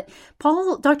 But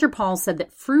Dr. Paul said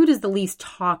that fruit is the least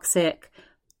toxic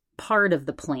part of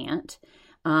the plant.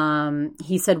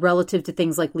 He said relative to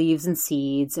things like leaves and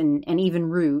seeds and even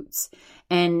roots.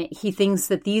 And he thinks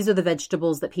that these are the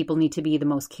vegetables that people need to be the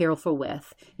most careful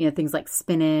with. Things like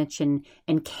spinach and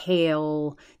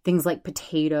kale, things like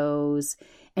potatoes.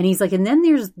 And he's like, and then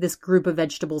there's this group of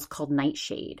vegetables called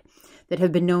nightshade. that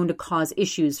have been known to cause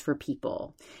issues for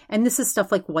people. And this is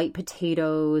stuff like white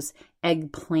potatoes,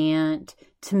 eggplant,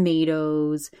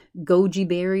 tomatoes, goji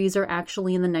berries are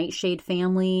actually in the nightshade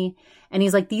family. And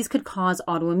he's like, these could cause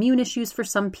autoimmune issues for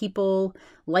some people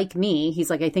like me. He's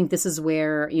like, I think this is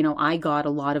where, I got a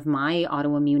lot of my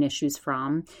autoimmune issues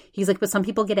from. He's like, but some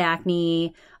people get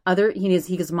acne.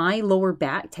 He goes, my lower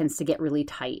back tends to get really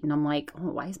tight. And I'm like, oh,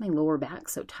 why is my lower back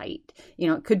so tight?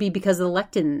 It could be because of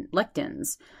the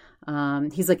lectins.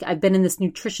 He's like, I've been in this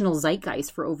nutritional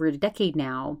zeitgeist for over a decade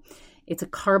now. It's a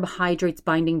carbohydrates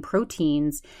binding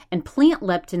proteins, and plant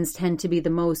leptins tend to be the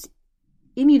most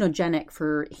immunogenic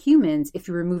for humans. If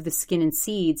you remove the skin and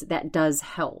seeds, that does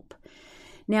help.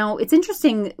 Now, it's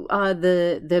interesting,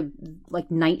 the like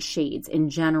nightshades in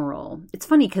general. It's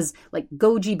funny because like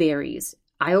goji berries,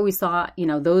 I always thought,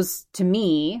 those, to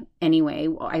me anyway,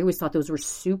 I always thought those were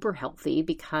super healthy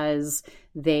because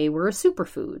they were a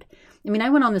superfood. I mean,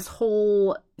 I went on this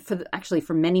whole,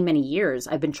 for many, many years,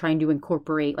 I've been trying to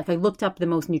incorporate, like I looked up the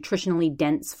most nutritionally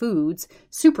dense foods,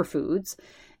 superfoods,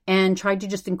 and tried to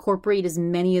just incorporate as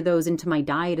many of those into my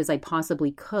diet as I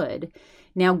possibly could.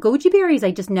 Now, goji berries,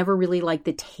 I just never really liked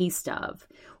the taste of,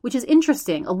 which is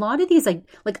interesting. A lot of these,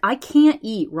 I can't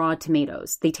eat raw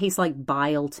tomatoes. They taste like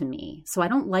bile to me. So I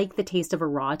don't like the taste of a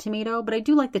raw tomato, but I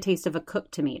do like the taste of a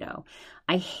cooked tomato.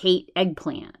 I hate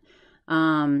eggplant.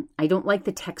 I don't like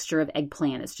the texture of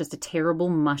eggplant. It's just a terrible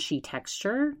mushy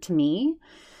texture to me.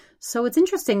 So it's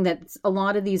interesting that a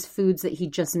lot of these foods that he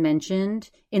just mentioned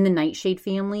in the nightshade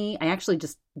family, I actually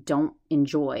just don't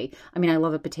enjoy. I mean, I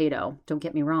love a potato, don't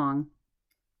get me wrong.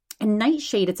 And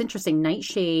nightshade, it's interesting.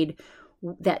 Nightshade,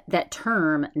 that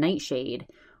term nightshade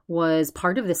was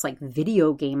part of this like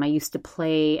video game I used to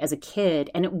play as a kid.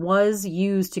 And it was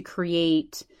used to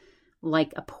create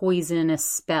like a poisonous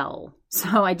spell.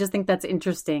 So I just think that's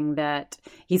interesting that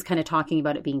he's kind of talking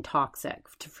about it being toxic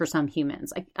for some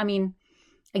humans. I mean,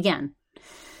 again,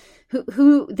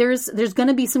 there's going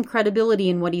to be some credibility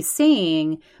in what he's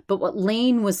saying, but what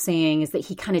Layne was saying is that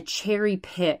he kind of cherry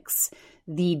picks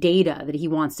the data that he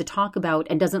wants to talk about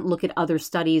and doesn't look at other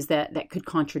studies that could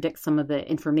contradict some of the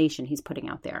information he's putting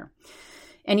out there.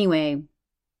 Anyway,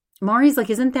 Mari's like,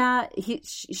 isn't that,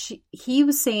 he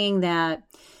was saying that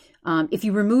if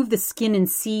you remove the skin and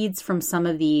seeds from some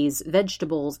of these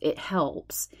vegetables, it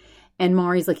helps. And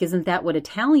Mari's like, isn't that what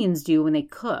Italians do when they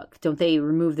cook? Don't they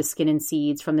remove the skin and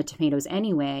seeds from the tomatoes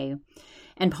anyway?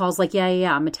 And Paul's like,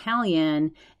 yeah, I'm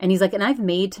Italian. And he's like, and I've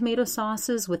made tomato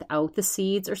sauces without the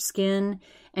seeds or skin.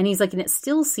 And he's like, and it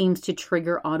still seems to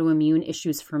trigger autoimmune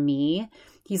issues for me.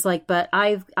 He's like, but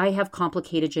I have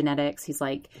complicated genetics. He's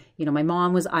like, my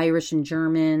mom was Irish and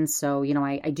German. So,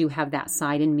 I do have that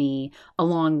side in me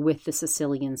along with the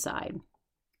Sicilian side.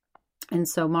 And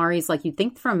so Mari's like, you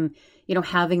think from,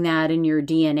 having that in your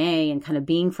DNA and kind of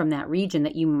being from that region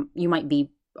that you might be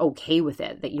okay with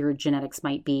it, that your genetics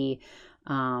might be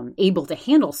able to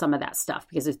handle some of that stuff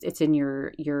because it's in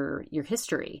your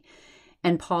history.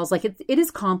 And Paul's like, it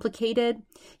is complicated.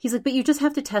 He's like, but you just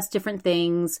have to test different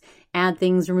things, add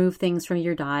things, remove things from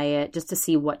your diet just to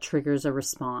see what triggers a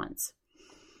response.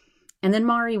 And then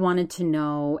Mari wanted to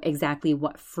know exactly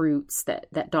what fruits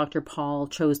that Dr. Paul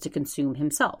chose to consume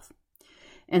himself.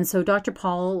 And so Dr.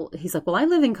 Paul, he's like, well, I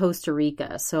live in Costa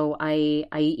Rica, so I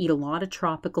eat a lot of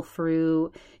tropical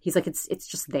fruit. He's like, it's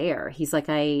just there. He's like,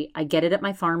 I get it at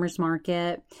my farmer's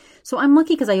market. So I'm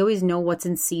lucky because I always know what's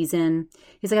in season.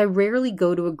 He's like, I rarely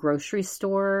go to a grocery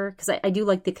store because I do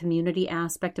like the community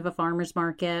aspect of a farmer's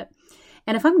market.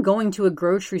 And if I'm going to a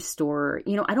grocery store,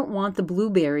 I don't want the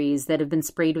blueberries that have been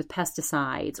sprayed with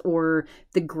pesticides or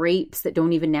the grapes that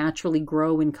don't even naturally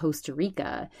grow in Costa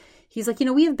Rica. He's like,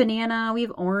 we have banana, we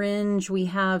have orange, we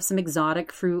have some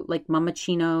exotic fruit like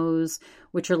mamachinos,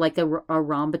 which are like a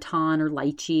rambutan or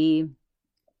lychee.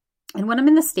 And when I'm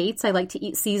in the States, I like to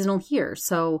eat seasonal here.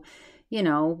 So,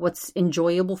 what's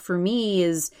enjoyable for me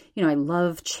is, I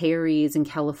love cherries in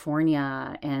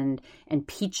California and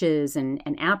peaches and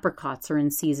apricots are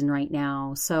in season right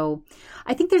now. So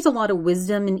I think there's a lot of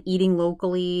wisdom in eating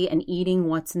locally and eating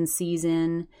what's in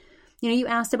season. You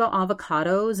asked about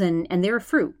avocados and they're a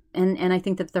fruit and I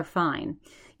think that they're fine.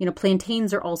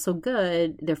 Plantains are also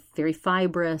good. They're very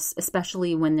fibrous,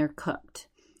 especially when they're cooked.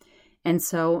 And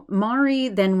so Mari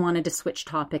then wanted to switch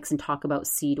topics and talk about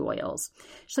seed oils.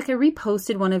 She's like, I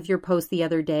reposted one of your posts the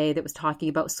other day that was talking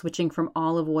about switching from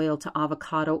olive oil to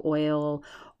avocado oil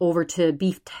over to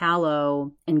beef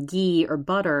tallow and ghee or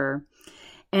butter.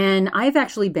 And I've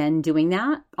actually been doing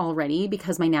that already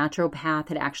because my naturopath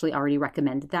had actually already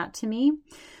recommended that to me.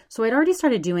 So I'd already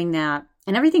started doing that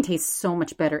and everything tastes so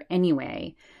much better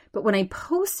anyway. But when I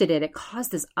posted it, it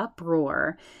caused this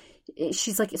uproar.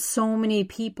 she's like, so many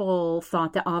people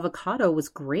thought that avocado was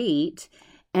great.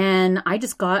 And I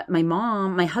just got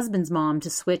my husband's mom to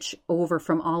switch over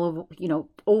from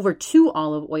over to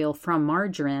olive oil from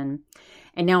margarine.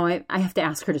 And now I have to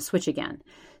ask her to switch again.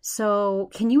 So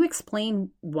can you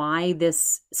explain why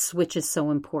this switch is so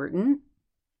important?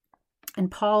 And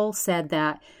Paul said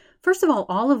that, first of all,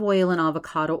 olive oil and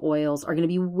avocado oils are going to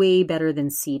be way better than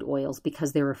seed oils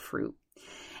because they're a fruit.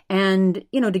 And,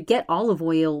 to get olive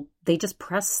oil, they just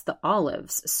press the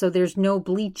olives. So there's no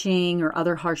bleaching or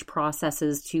other harsh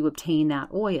processes to obtain that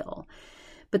oil.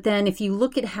 But then if you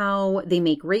look at how they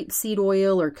make rapeseed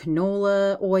oil or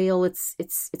canola oil, it's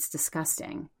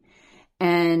disgusting.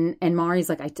 And Mari's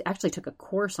like, I actually took a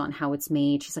course on how it's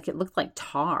made. She's like, it looked like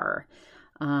tar.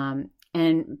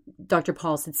 And Dr.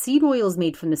 Paul said seed oil is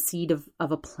made from the seed of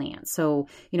a plant. So,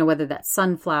 whether that's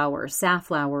sunflower,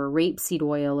 safflower, rapeseed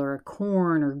oil, or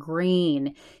corn or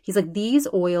grain, he's like, these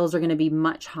oils are going to be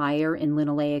much higher in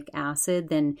linoleic acid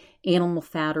than animal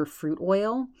fat or fruit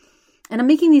oil. And I'm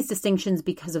making these distinctions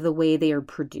because of the way they are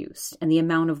produced and the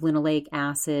amount of linoleic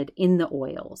acid in the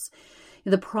oils.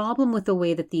 The problem with the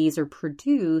way that these are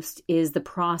produced is the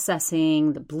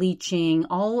processing, the bleaching,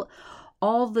 all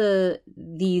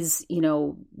these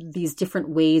different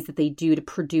ways that they do to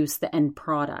produce the end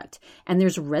product. And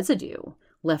there's residue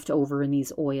left over in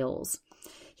these oils.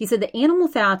 He said the animal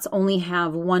fats only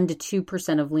have 1 to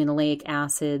 2% of linoleic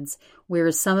acids,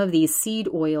 whereas some of these seed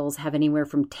oils have anywhere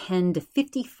from 10 to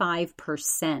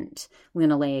 55%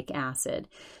 linoleic acid.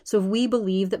 So if we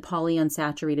believe that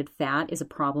polyunsaturated fat is a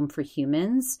problem for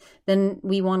humans, then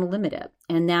we want to limit it.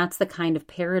 And that's the kind of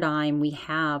paradigm we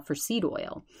have for seed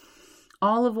oil.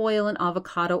 Olive oil and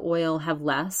avocado oil have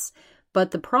less, but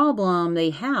the problem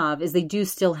they have is they do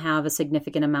still have a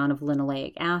significant amount of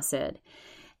linoleic acid.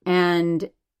 And,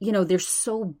 they're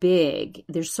so big,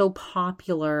 they're so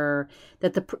popular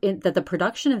that the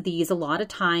production of these, a lot of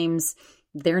times,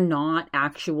 they're not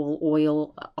actual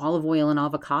oil, olive oil and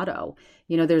avocado.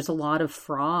 There's a lot of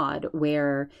fraud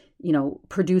where,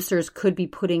 producers could be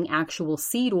putting actual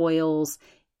seed oils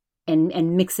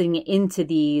and mixing it into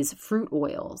these fruit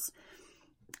oils.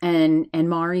 And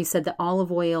Mari said that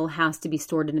olive oil has to be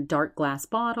stored in a dark glass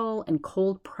bottle and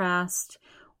cold pressed,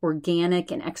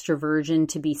 organic and extra virgin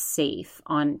to be safe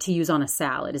to use on a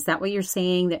salad. Is that what you're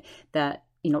saying, that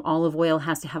olive oil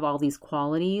has to have all these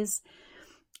qualities?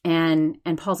 And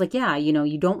Paul's like, yeah,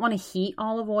 you don't want to heat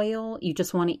olive oil, you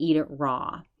just want to eat it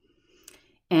raw.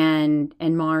 And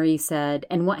Mari said,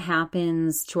 and what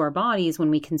happens to our bodies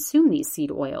when we consume these seed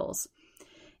oils?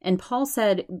 And Paul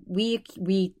said, we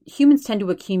humans tend to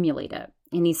accumulate it.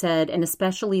 And he said, and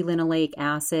especially linoleic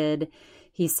acid,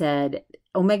 he said,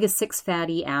 omega-6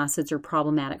 fatty acids are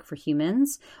problematic for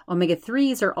humans.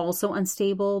 Omega-3s are also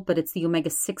unstable, but it's the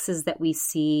omega-6s that we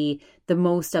see the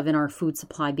most of in our food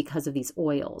supply because of these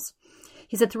oils.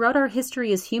 He said, throughout our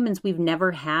history as humans, we've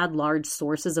never had large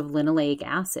sources of linoleic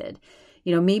acid.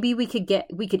 Maybe we could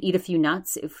eat a few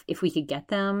nuts if we could get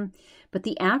them, but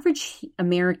the average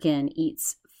American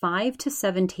eats 5 to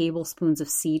 7 tablespoons of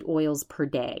seed oils per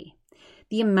day.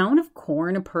 The amount of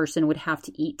corn a person would have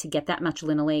to eat to get that much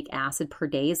linoleic acid per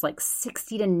day is like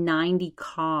 60 to 90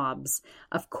 cobs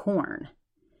of corn.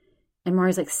 And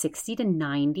Mari's like, 60 to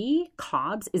 90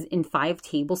 cobs is in 5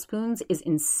 tablespoons is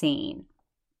insane.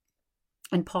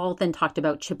 And Paul then talked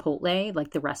about Chipotle,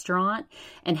 like the restaurant,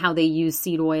 and how they use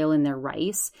seed oil in their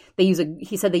rice. He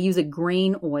said they use a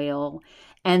grain oil,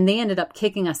 and they ended up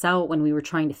kicking us out when we were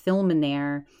trying to film in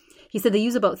there. He said they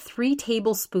use about 3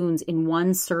 tablespoons in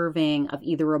one serving of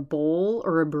either a bowl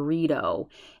or a burrito,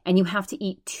 and you have to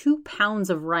eat 2 pounds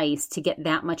of rice to get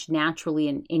that much naturally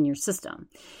in your system.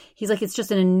 He's like, it's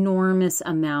just an enormous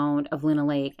amount of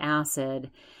linoleic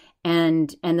acid.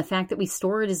 And the fact that we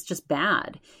store it is just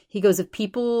bad. He goes, if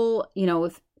people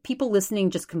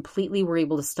listening just completely were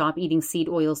able to stop eating seed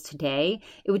oils today,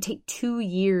 it would take 2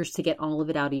 years to get all of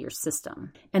it out of your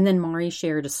system. And then Mari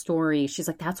shared a story. She's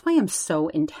like, that's why I'm so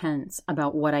intense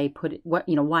about why I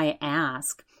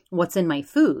ask what's in my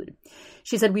food.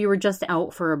 She said, we were just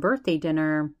out for a birthday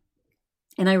dinner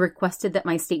and I requested that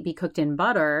my steak be cooked in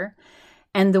butter.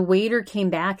 And the waiter came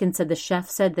back and said the chef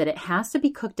said that it has to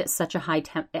be cooked at such a high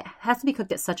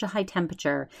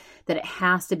temperature that it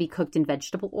has to be cooked in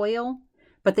vegetable oil,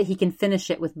 but that he can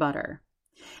finish it with butter.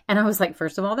 And I was like,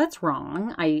 first of all, that's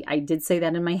wrong. I did say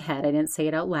that in my head. I didn't say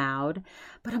it out loud.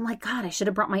 But I'm like, God, I should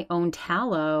have brought my own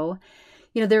tallow.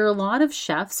 There are a lot of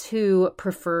chefs who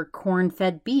prefer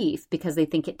corn-fed beef because they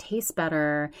think it tastes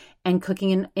better and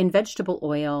cooking in vegetable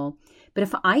oil. But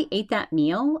if I ate that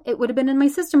meal, it would have been in my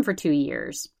system for 2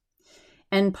 years.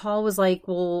 And Paul was like,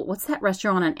 well, what's that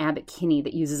restaurant on Abbot Kinney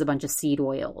that uses a bunch of seed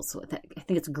oils? I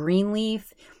think it's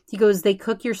Greenleaf. He goes, they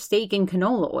cook your steak in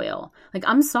canola oil. Like,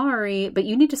 I'm sorry, but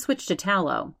you need to switch to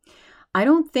tallow. I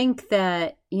don't think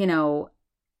that,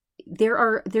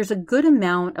 there's a good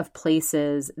amount of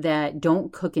places that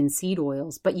don't cook in seed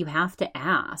oils, but you have to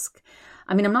ask.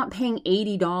 I mean, I'm not paying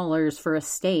 $80 for a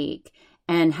steak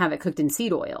and have it cooked in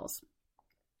seed oils.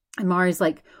 And Mari's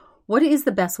like, what is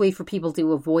the best way for people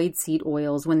to avoid seed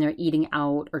oils when they're eating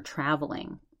out or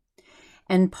traveling?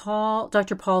 And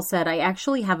Dr. Paul said, I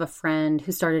actually have a friend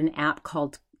who started an app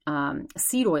called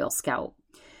Seed Oil Scout.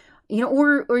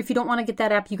 Or if you don't want to get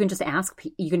that app, you can just ask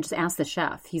the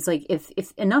chef. He's like, if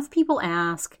enough people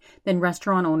ask, then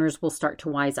restaurant owners will start to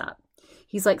wise up.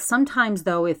 He's like, sometimes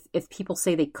though, if people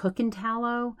say they cook in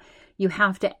tallow, you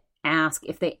have to ask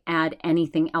if they add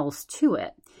anything else to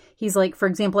it. He's like, for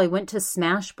example, I went to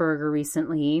Smash Burger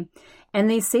recently, and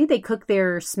they say they cook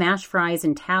their smash fries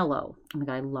in tallow. Oh my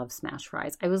God, I love smash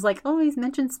fries. I was like, oh, he's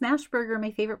mentioned Smash Burger,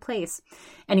 my favorite place.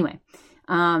 Anyway,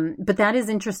 but that is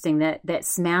interesting that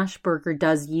Smash Burger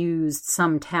does use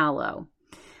some tallow.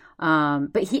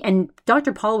 But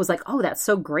Dr. Paul was like, oh, that's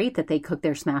so great that they cook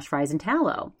their smash fries in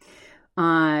tallow.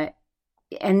 But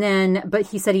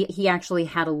he said he actually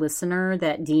had a listener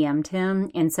that DM'd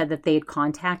him and said that they had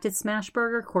contacted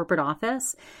Smashburger corporate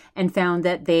office and found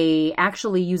that they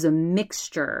actually use a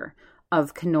mixture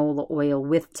of canola oil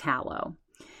with tallow.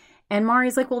 And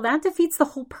Mari's like, well, that defeats the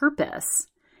whole purpose.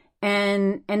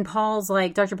 And Dr.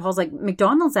 Paul's like,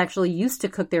 McDonald's actually used to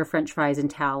cook their French fries in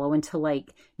tallow until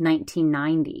like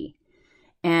 1990.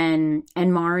 And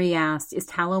Mari asked, is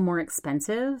tallow more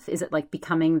expensive? Is it like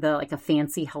becoming a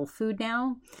fancy health food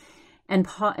now? And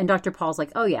Dr. Paul's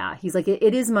like, oh yeah. He's like,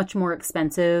 it is much more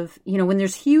expensive. When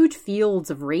there's huge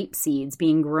fields of rape seeds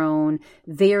being grown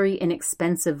very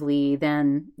inexpensively,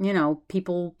 then,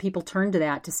 people turn to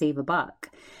that to save a buck.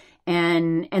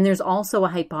 And there's also a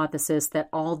hypothesis that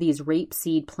all these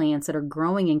rapeseed plants that are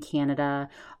growing in Canada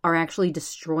are actually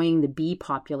destroying the bee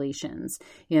populations.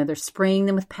 They're spraying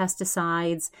them with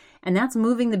pesticides, and that's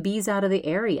moving the bees out of the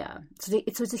area. So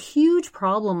it's a huge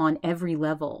problem on every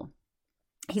level.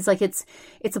 He's like, it's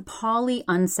a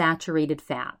polyunsaturated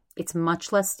fat. It's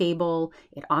much less stable.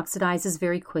 It oxidizes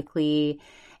very quickly.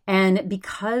 And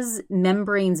because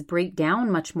membranes break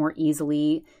down much more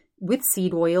easily, with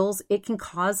seed oils, it can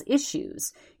cause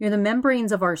issues. The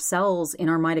membranes of our cells in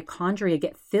our mitochondria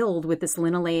get filled with this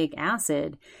linoleic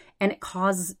acid, and it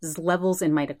causes levels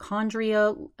in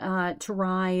mitochondria to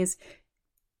rise.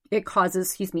 It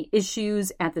causes,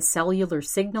 issues at the cellular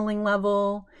signaling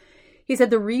level. He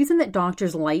said the reason that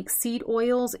doctors like seed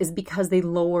oils is because they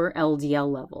lower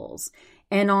LDL levels.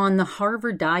 And on the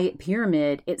Harvard Diet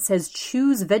Pyramid, it says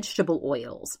choose vegetable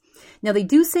oils. Now, they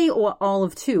do say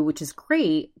olive too, which is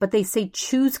great, but they say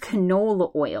choose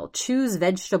canola oil, choose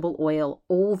vegetable oil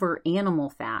over animal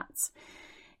fats.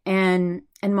 And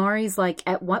Mari's like,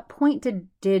 at what point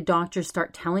did doctors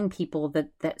start telling people that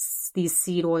these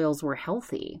seed oils were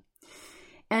healthy?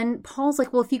 And Paul's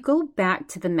like, well, if you go back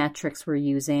to the metrics we're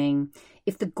using,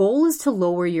 if the goal is to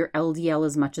lower your LDL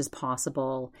as much as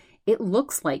possible, it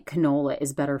looks like canola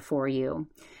is better for you.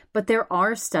 But there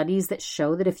are studies that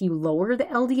show that if you lower the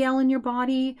LDL in your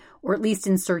body, or at least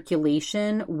in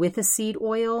circulation with a seed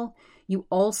oil, you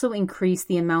also increase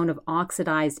the amount of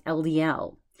oxidized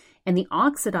LDL. And the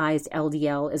oxidized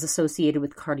LDL is associated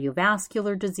with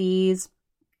cardiovascular disease.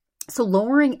 So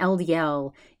lowering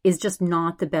LDL is just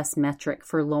not the best metric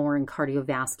for lowering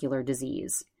cardiovascular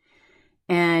disease.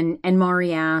 And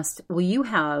Mari asked, well, you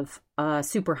have a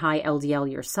super high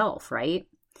LDL yourself, right?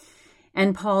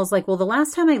 And Paul's like, well, the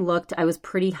last time I looked, I was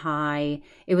pretty high.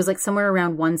 It was like somewhere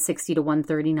around 160 to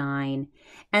 139.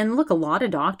 And look, a lot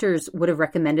of doctors would have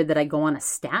recommended that I go on a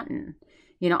statin.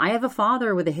 I have a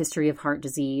father with a history of heart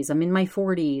disease. I'm in my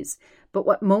 40s. But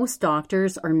what most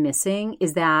doctors are missing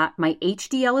is that my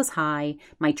HDL is high,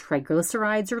 my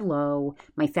triglycerides are low,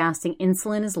 my fasting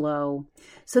insulin is low.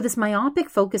 So this myopic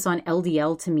focus on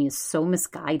LDL to me is so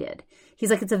misguided. He's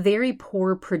like, it's a very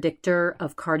poor predictor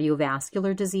of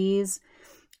cardiovascular disease.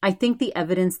 I think the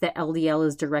evidence that LDL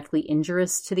is directly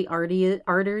injurious to the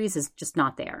arteries is just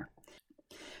not there.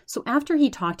 So after he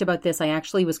talked about this, I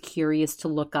actually was curious to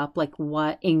look up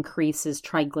what increases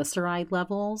triglyceride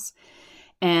levels.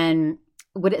 And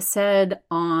what it said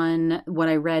on what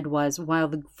I read was while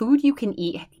the food you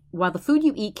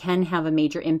eat can have a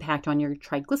major impact on your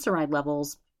triglyceride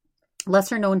levels,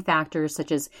 lesser known factors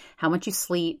such as how much you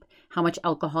sleep, how much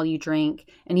alcohol you drink,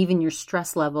 and even your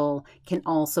stress level can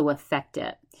also affect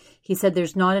it. He said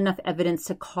there's not enough evidence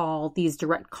to call these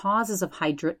direct causes of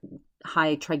high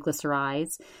high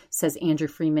triglycerides, says Andrew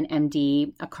Freeman,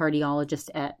 MD, a cardiologist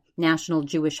at National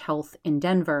Jewish Health in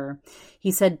Denver.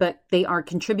 He said, but they are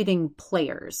contributing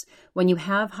players. When you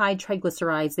have high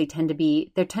triglycerides, there tend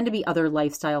to be other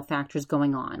lifestyle factors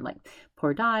going on, like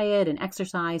poor diet and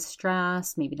exercise,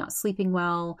 stress, maybe not sleeping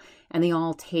well, and they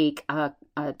all take a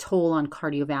toll on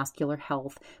cardiovascular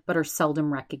health, but are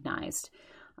seldom recognized.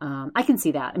 I can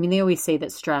see that. I mean, they always say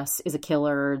that stress is a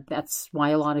killer. That's why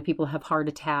a lot of people have heart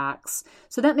attacks.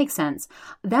 So that makes sense.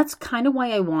 That's kind of why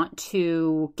I want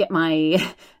to get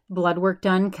my blood work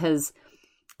done, because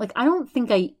like I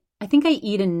think I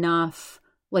eat enough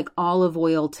like olive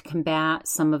oil to combat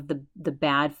some of the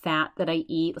bad fat that I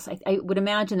eat. I would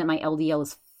imagine that my LDL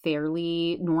is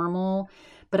fairly normal,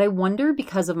 but I wonder,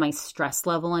 because of my stress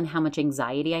level and how much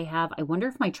anxiety I have, I wonder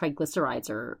if my triglycerides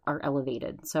are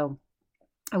elevated. So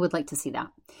I would like to see that.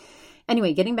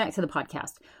 Anyway, getting back to the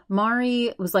podcast,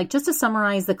 Mari was like, just to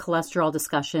summarize the cholesterol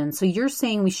discussion. So you're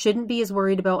saying we shouldn't be as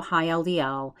worried about high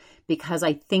LDL, because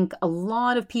I think a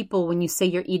lot of people, when you say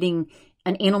you're eating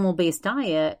an animal-based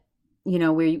diet, you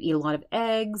know, where you eat a lot of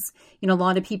eggs, you know, a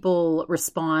lot of people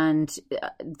respond.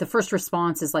 The first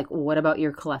response is like, well, what about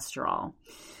your cholesterol?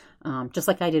 Just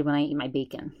like I did when I eat my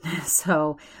bacon.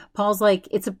 So Paul's like,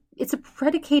 it's a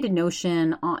predicated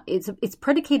notion. It's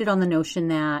predicated on the notion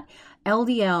that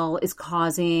LDL is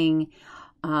causing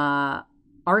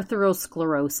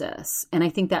atherosclerosis, and I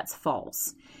think that's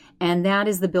false. And that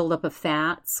is the buildup of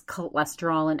fats,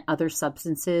 cholesterol, and other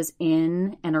substances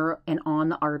in and on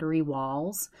the artery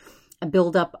walls. A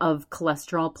buildup of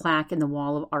cholesterol plaque in the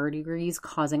wall of arteries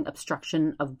causing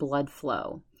obstruction of blood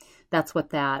flow. That's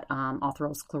what that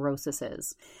atherosclerosis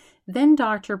is. Then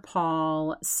Dr.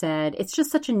 Paul said, it's just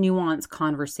such a nuanced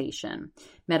conversation.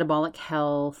 Metabolic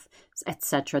health,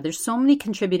 etc. There's so many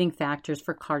contributing factors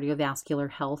for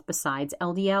cardiovascular health besides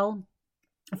LDL.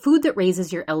 Food that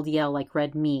raises your LDL, like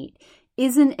red meat,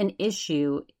 isn't an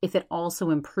issue if it also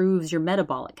improves your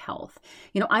metabolic health.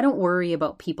 You know, I don't worry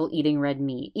about people eating red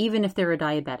meat, even if they're a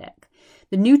diabetic.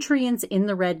 The nutrients in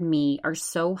the red meat are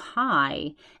so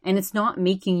high, and it's not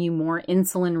making you more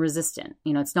insulin resistant.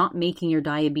 You know, it's not making your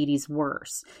diabetes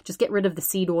worse. Just get rid of the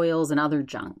seed oils and other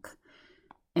junk.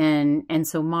 And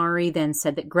so Mari then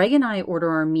said that Greg and I order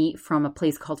our meat from a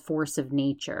place called Force of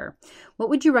Nature. What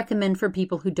would you recommend for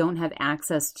people who don't have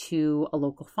access to a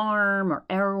local farm or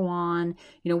Erewhon?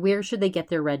 You know, where should they get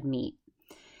their red meat?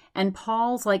 And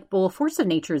Paul's like, well, Force of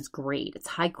Nature is great. It's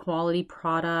high quality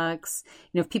products.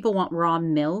 You know, if people want raw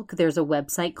milk, there's a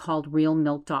website called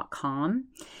realmilk.com.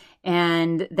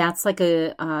 And that's like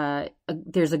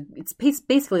it's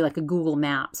basically like a Google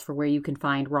Maps for where you can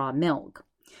find raw milk.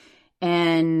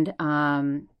 And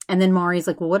then Mari's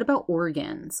like, well, what about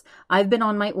organs? I've been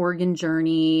on my organ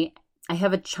journey. I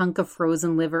have a chunk of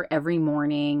frozen liver every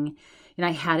morning, and I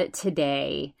had it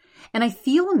today, and I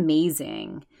feel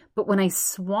amazing. But when I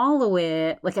swallow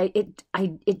it, like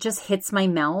it just hits my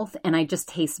mouth, and I just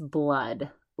taste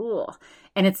blood. Ugh.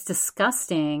 And it's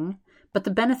disgusting, but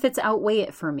the benefits outweigh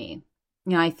it for me.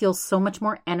 You know, I feel so much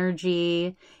more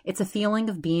energy. It's a feeling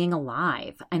of being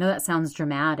alive. I know that sounds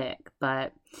dramatic,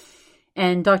 but...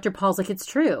 And Dr. Paul's like, it's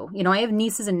true. You know, I have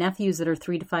nieces and nephews that are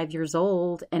 3 to 5 years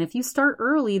old, and if you start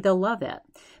early, they'll love it.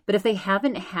 But if they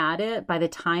haven't had it by the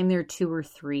time they're 2 or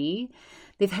 3,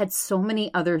 they've had so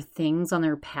many other things on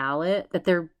their palate that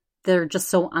they're just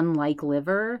so unlike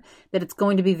liver that it's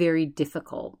going to be very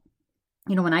difficult.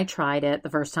 You know, when I tried it the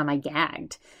first time, I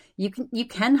gagged. You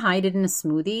can hide it in a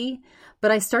smoothie,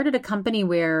 but I started a company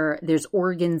where there's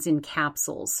organs in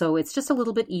capsules, so it's just a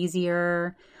little bit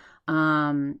easier.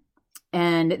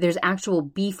 And there's actual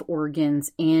beef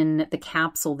organs in the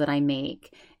capsule that I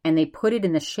make. And they put it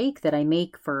in the shake that I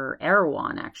make for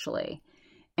Erewhon, actually.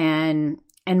 And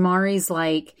Mari's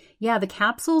like, yeah, the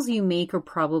capsules you make are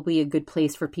probably a good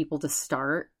place for people to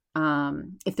start.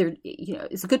 If they're, you know,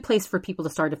 it's a good place for people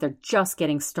to start if they're just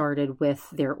getting started with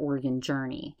their organ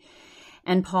journey.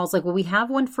 And Paul's like, well, we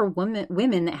have one for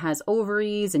women that has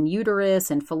ovaries and uterus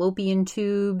and fallopian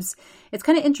tubes. It's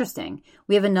kind of interesting.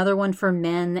 We have another one for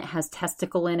men that has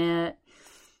testicle in it.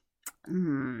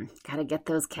 Gotta get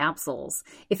those capsules.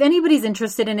 If anybody's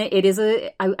interested in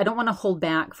it, I don't want to hold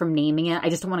back from naming it. I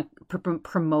just don't want to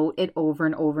promote it over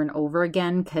and over and over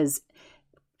again because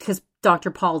Dr.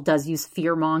 Paul does use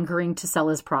fear mongering to sell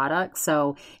his product.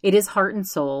 So it is Heart and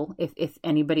Soul, if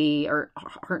anybody, or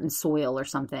Heart and Soil or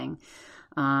something.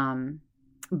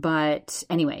 But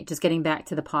anyway, just getting back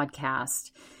to the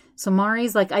podcast. So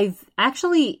Mari's like,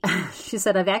 she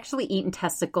said, I've actually eaten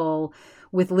testicle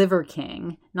with Liver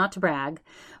King, not to brag,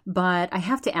 but I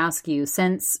have to ask you,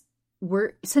 since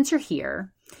you're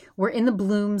here, We're in the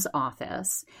Bloom's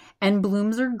office, and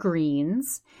Bloom's are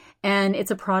greens, and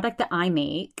it's a product that I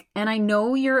make, and I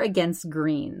know you're against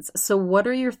greens. So what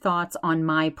are your thoughts on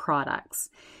my products?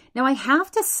 Now, I have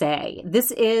to say,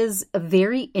 this is a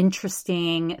very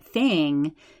interesting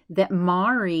thing that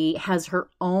Mari has her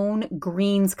own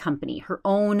greens company, her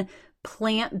own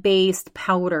plant-based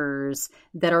powders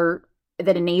that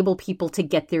enable people to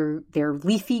get their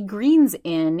leafy greens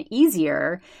in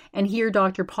easier. And here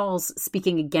Dr. Paul's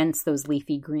speaking against those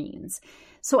leafy greens.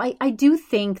 So I do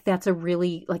think that's a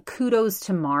really, like, kudos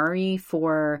to Mari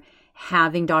for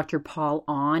having Dr. Paul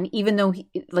on, even though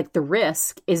the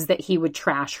risk is that he would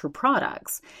trash her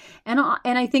products. And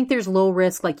I think there's low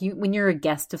risk, like when you're a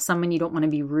guest of someone, you don't want to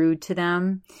be rude to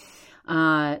them.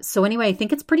 So anyway, I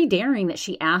think it's pretty daring that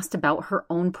she asked about her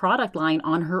own product line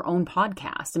on her own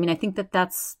podcast. I mean, I think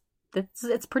that's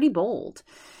it's pretty bold,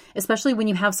 especially when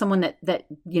you have someone that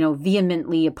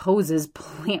vehemently opposes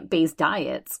plant-based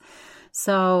diets.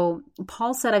 So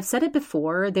Paul said, I've said it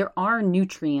before, there are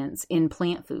nutrients in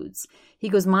plant foods. He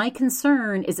goes, my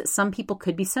concern is that some people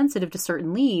could be sensitive to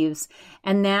certain leaves,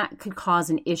 and that could cause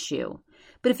an issue.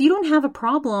 But if you don't have a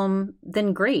problem,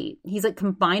 then great. He's like,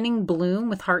 combining Bloom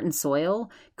with Heart and Soil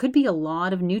could be a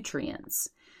lot of nutrients.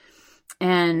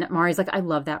 And Mari's like, I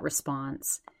love that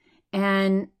response.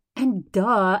 And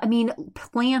duh, I mean,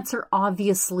 plants are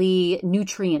obviously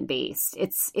nutrient based.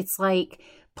 It's like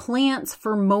plants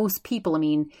for most people. I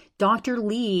mean, Dr.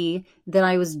 Lee, that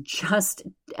I was just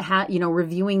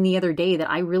reviewing the other day,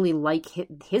 that I really like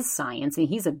his science, and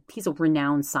he's a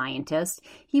renowned scientist.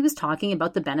 He was talking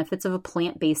about the benefits of a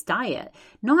plant-based diet.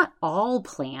 Not all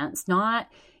plants, but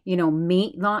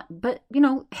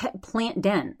plant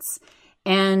dense.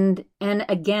 And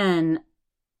again,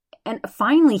 and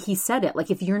finally he said it,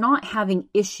 like, if you're not having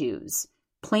issues,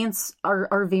 plants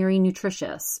are very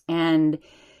nutritious. And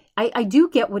I do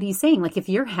get what he's saying. Like, if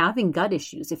you're having gut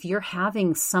issues, if you're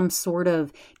having some sort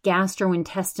of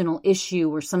gastrointestinal issue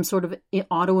or some sort of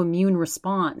autoimmune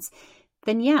response,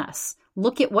 then yes,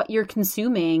 look at what you're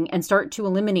consuming and start to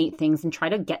eliminate things and try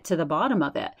to get to the bottom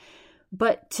of it.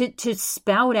 But to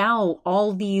spout out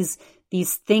all these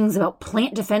things about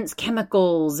plant defense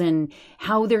chemicals and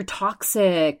how they're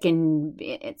toxic, and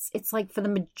it's like, for the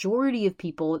majority of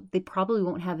people, they probably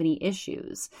won't have any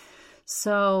issues.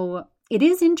 So it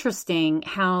is interesting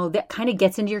how that kind of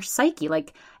gets into your psyche.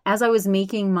 Like, as I was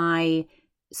making my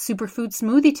superfood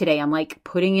smoothie today, I'm like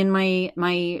putting in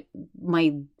my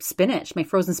spinach, my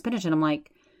frozen spinach, and I'm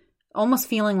like almost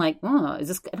feeling like, oh, is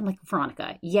this good? I'm like,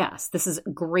 Veronica, yes, this is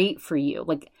great for you.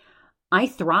 Like, I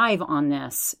thrive on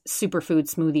this superfood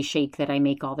smoothie shake that I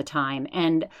make all the time.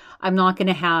 And I'm not going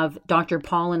to have Dr.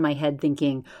 Paul in my head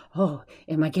thinking, oh,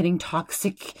 am I getting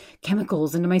toxic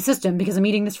chemicals into my system because I'm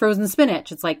eating this frozen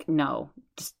spinach? It's like, no,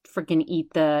 just freaking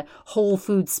eat the whole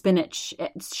food spinach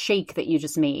shake that you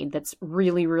just made. That's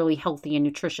really, really healthy and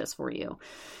nutritious for you.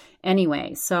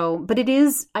 Anyway, but it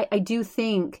is, I do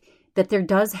think that there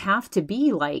does have to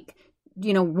be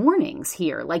warnings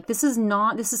here. Like, this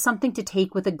is something to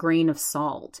take with a grain of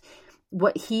salt.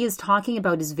 What he is talking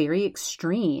about is very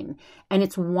extreme, and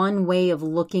it's one way of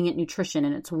looking at nutrition,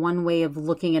 and it's one way of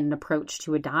looking at an approach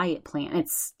to a diet plan.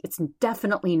 It's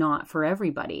definitely not for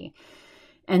everybody.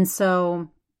 And so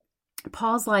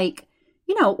Paul's like,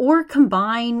 or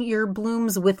combine your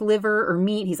Blooms with liver or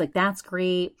meat. He's like, that's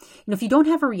great. If you don't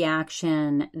have a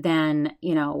reaction, then,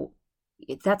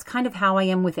 that's kind of how I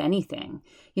am with anything.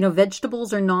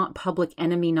 Vegetables are not public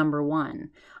enemy number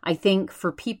one. I think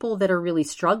for people that are really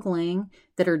struggling,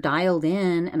 that are dialed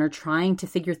in and are trying to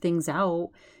figure things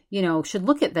out, should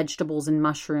look at vegetables and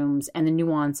mushrooms and the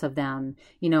nuance of them.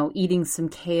 Eating some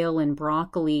kale and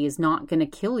broccoli is not going to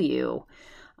kill you.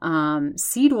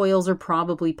 Seed oils are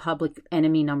probably public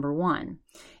enemy number one.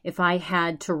 If I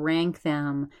had to rank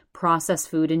them, processed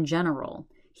food in general,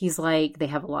 he's like, they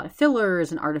have a lot of fillers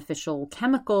and artificial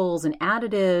chemicals and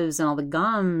additives and all the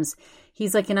gums.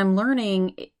 He's like, and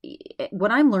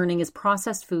what I'm learning is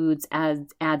processed foods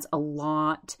adds a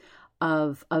lot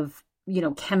of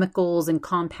chemicals and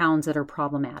compounds that are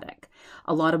problematic.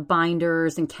 A lot of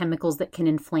binders and chemicals that can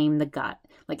inflame the gut,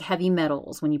 like heavy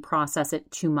metals when you process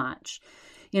it too much.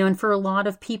 And for a lot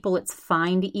of people, it's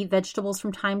fine to eat vegetables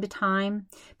from time to time.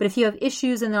 But if you have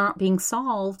issues and they're not being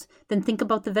solved, then think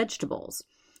about the vegetables.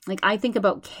 Like, I think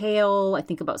about kale, I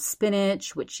think about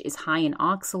spinach, which is high in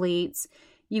oxalates.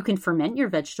 You can ferment your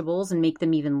vegetables and make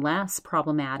them even less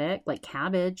problematic, like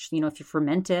cabbage. If you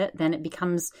ferment it, then it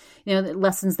becomes, it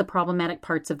lessens the problematic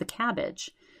parts of the cabbage.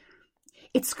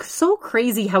 it's so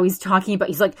crazy how he's talking about,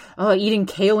 he's like, oh, eating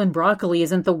kale and broccoli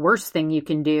isn't the worst thing you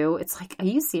can do. It's like, are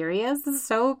you serious? This is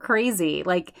so crazy.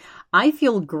 Like, I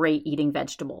feel great eating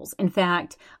vegetables. In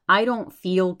fact, I don't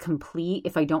feel complete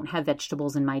if I don't have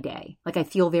vegetables in my day. Like, I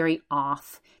feel very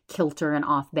off kilter and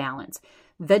off balance.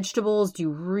 Vegetables do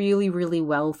really, really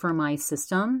well for my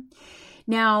system.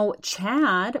 Now,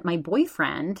 Chad, my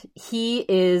boyfriend, he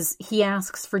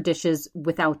asks for dishes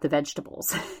without the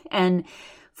vegetables. And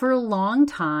for a long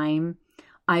time,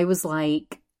 I was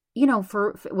like,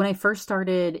 for when I first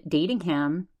started dating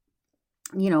him,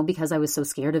 because I was so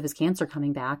scared of his cancer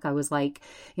coming back, I was like,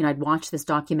 I'd watch this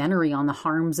documentary on the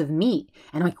harms of meat,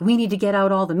 and I'm like, we need to get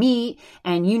out all the meat.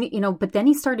 And, but then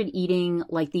he started eating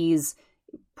like these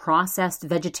processed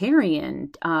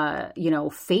vegetarian,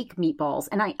 fake meatballs.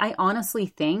 And I honestly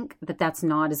think that that's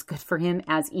not as good for him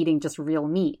as eating just real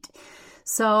meat.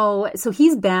 So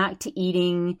he's back to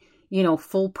eating,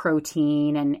 full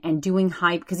protein and doing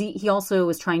high, because he also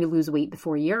was trying to lose weight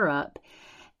before Europe.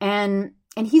 And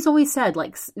he's always said,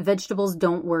 like, vegetables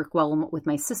don't work well with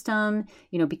my system,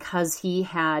 because he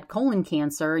had colon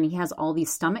cancer and he has all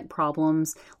these stomach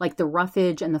problems, like the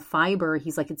roughage and the fiber.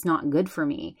 He's like, it's not good for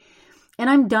me. And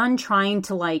I'm done trying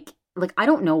to like I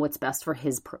don't know what's best for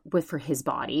his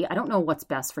body. I don't know what's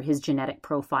best for his genetic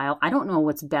profile. I don't know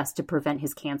what's best to prevent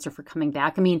his cancer from coming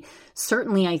back. I mean,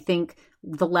 certainly I think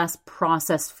the less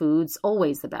processed foods,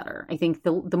 always the better. I think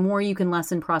the more you can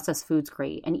lessen processed foods,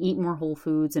 great, and eat more whole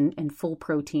foods and full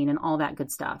protein and all that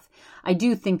good stuff. I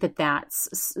do think that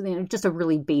that's just a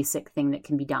really basic thing that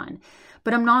can be done.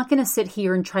 But I'm not going to sit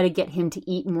here and try to get him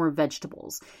to eat more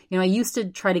vegetables. I used to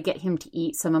try to get him to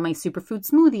eat some of my superfood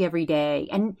smoothie every day,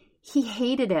 and he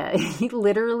hated it. He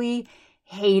literally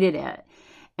hated it.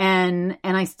 And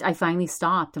I finally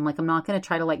stopped. I'm like, I'm not going to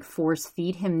try to like force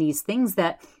feed him these things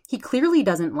that he clearly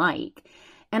doesn't like.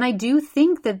 And I do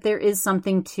think that there is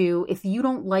something to, if you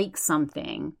don't like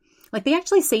something, like they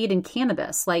actually say it in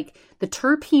cannabis, like the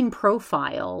terpene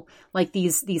profile, like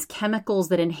these chemicals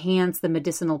that enhance the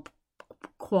medicinal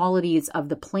qualities of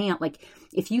the plant. Like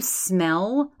if you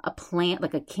smell a plant,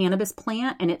 like a cannabis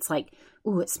plant, and it's like,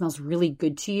 ooh, it smells really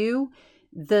good to you,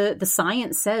 the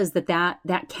science says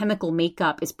that chemical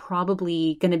makeup is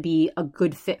probably going to be a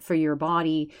good fit for your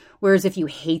body. Whereas if you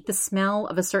hate the smell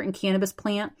of a certain cannabis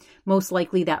plant, most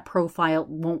likely that profile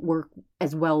won't work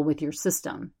as well with your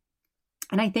system.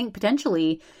 And I think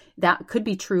potentially that could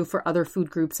be true for other food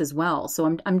groups as well.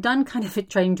 So I'm done kind of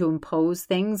trying to impose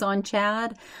things on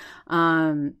Chad.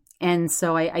 And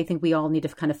so I think we all need to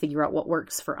kind of figure out what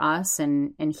works for us.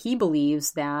 And he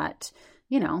believes that,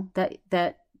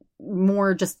 that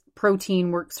more just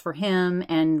protein works for him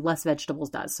and less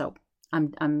vegetables does. So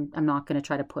I'm not going to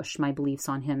try to push my beliefs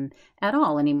on him at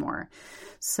all anymore.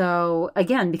 So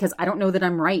again, because I don't know that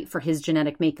I'm right for his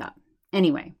genetic makeup.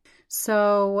 Anyway,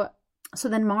 so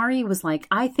then Mari was like,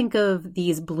 I think of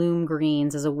these bloom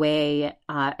greens as a way,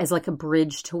 as like a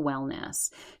bridge to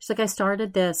wellness. She's like, I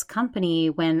started this company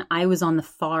when I was on the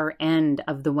far end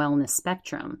of the wellness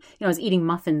spectrum. I was eating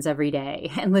muffins every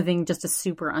day and living just a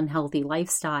super unhealthy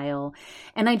lifestyle.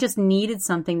 And I just needed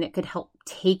something that could help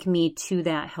take me to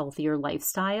that healthier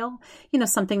lifestyle.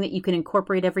 Something that you can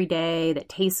incorporate every day that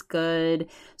tastes good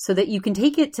so that you can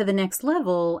take it to the next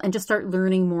level and just start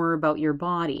learning more about your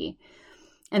body.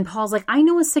 And Paul's like, I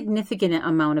know a significant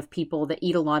amount of people that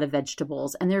eat a lot of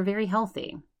vegetables and they're very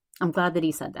healthy. I'm glad that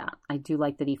he said that. I do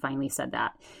like that he finally said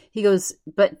that. He goes,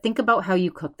 but think about how you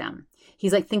cook them.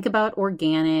 He's like, think about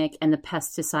organic and the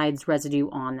pesticides residue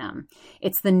on them.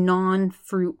 It's the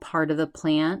non-fruit part of the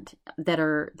plant that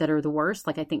are the worst.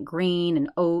 Like I think grain and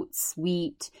oats,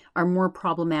 wheat are more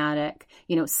problematic,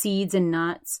 seeds and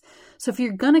nuts. So if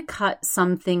you're going to cut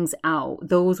some things out,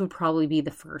 those would probably be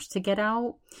the first to get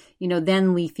out,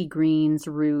 then leafy greens,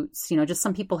 roots, just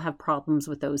some people have problems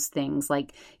with those things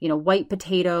like, white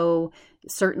potato,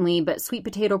 certainly, but sweet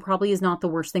potato probably is not the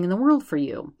worst thing in the world for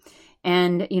you.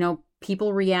 And,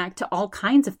 people react to all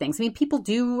kinds of things. I mean, people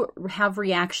do have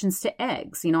reactions to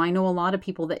eggs. I know a lot of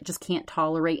people that just can't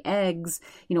tolerate eggs,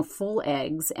 full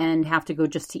eggs and have to go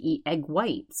just to eat egg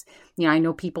whites. I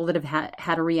know people that have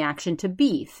had a reaction to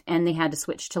beef and they had to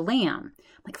switch to lamb.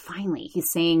 Like finally,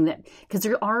 he's saying that because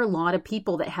there are a lot of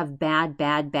people that have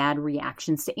bad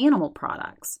reactions to animal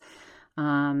products.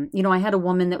 I had a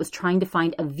woman that was trying to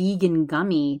find a vegan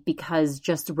gummy because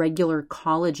just regular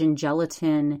collagen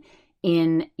gelatin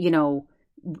in,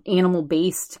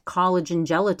 animal-based collagen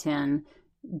gelatin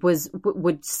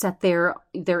would set their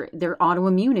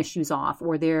autoimmune issues off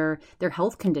or their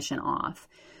health condition off.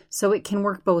 So it can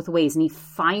work both ways. And he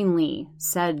finally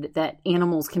said that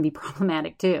animals can be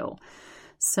problematic too.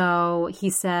 So he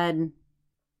said,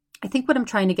 I think what I'm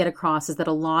trying to get across is that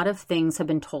a lot of things have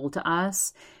been told to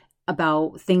us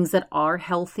about things that are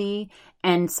healthy,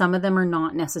 and some of them are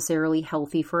not necessarily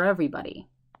healthy for everybody.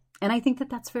 And I think that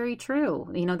that's very true.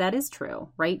 That is true,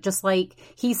 right? Just like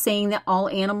he's saying that all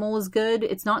animal is good,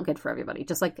 it's not good for everybody.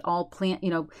 Just like all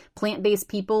plant-based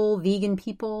people, vegan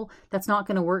people, that's not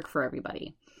going to work for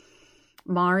everybody.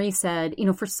 Mari said,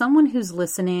 for someone who's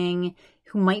listening,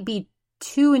 who might be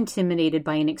too intimidated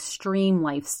by an extreme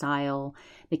lifestyle,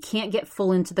 they can't get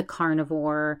full into the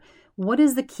carnivore, what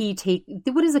is a key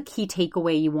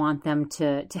takeaway you want them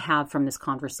to have from this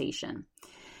conversation?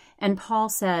 And Paul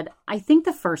said, I think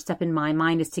the first step in my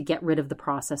mind is to get rid of the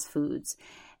processed foods.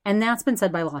 And that's been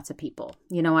said by lots of people.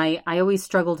 I always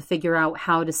struggle to figure out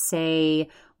how to say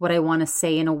what I want to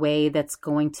say in a way that's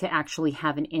going to actually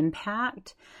have an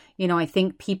impact. I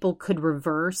think people could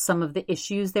reverse some of the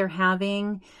issues they're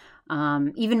having.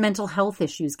 Even mental health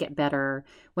issues get better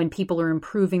when people are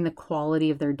improving the quality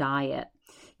of their diet.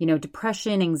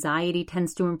 Depression, anxiety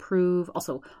tends to improve.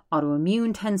 Also,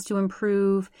 autoimmune tends to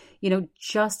improve.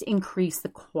 Just increase the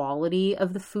quality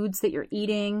of the foods that you're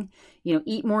eating.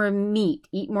 Eat more meat,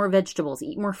 eat more vegetables,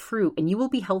 eat more fruit, and you will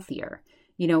be healthier.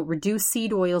 Reduce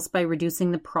seed oils by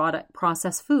reducing the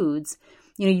processed foods.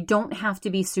 You don't have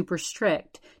to be super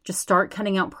strict. Just start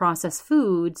cutting out processed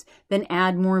foods, then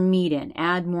add more meat in,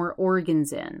 add more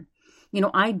organs in.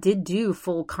 I did do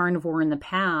full carnivore in the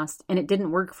past, and it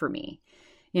didn't work for me.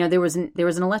 There was an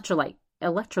electrolyte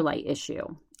issue.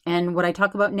 And what I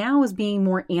talk about now is being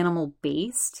more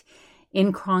animal-based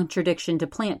in contradiction to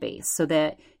plant-based, so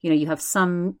that, you have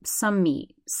some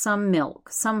meat, some milk,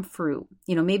 some fruit,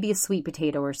 maybe a sweet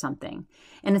potato or something.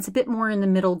 And it's a bit more in the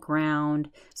middle ground.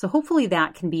 So hopefully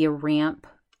that can be a ramp,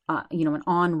 an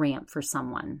on-ramp for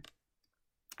someone.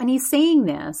 And he's saying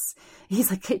this, he's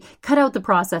like, cut out the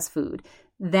processed food.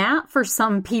 That for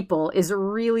some people is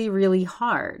really, really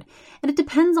hard. And it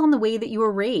depends on the way that you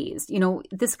were raised.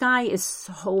 This guy is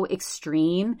so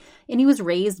extreme, and he was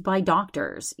raised by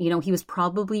doctors. He was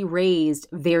probably raised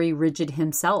very rigid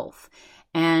himself.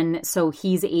 And so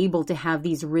he's able to have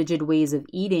these rigid ways of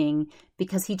eating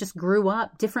because he just grew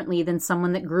up differently than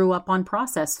someone that grew up on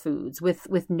processed foods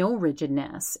with no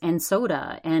rigidness and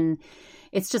soda. And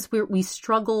it's just we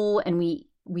struggle, and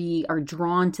we are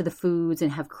drawn to the foods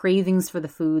and have cravings for the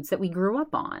foods that we grew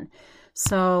up on.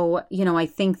 So, I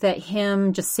think that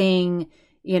him just saying,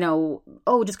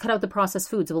 just cut out the processed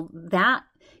foods. Well, that,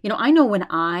 I know when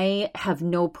I have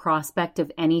no prospect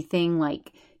of anything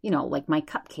like my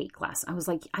cupcake glass, I was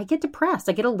like, I get depressed.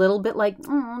 I get a little bit like,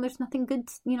 there's nothing good,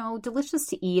 delicious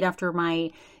to eat after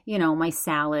my, my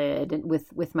salad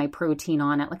with my protein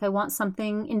on it. Like I want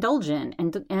something indulgent.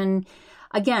 And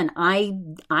again,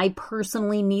 I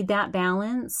personally need that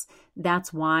balance.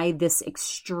 That's why this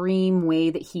extreme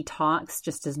way that he talks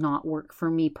just does not work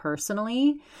for me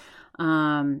personally. But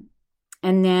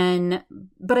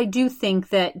I do think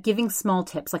that giving small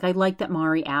tips, like I like that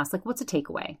Mari asked, like, what's a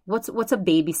takeaway? What's a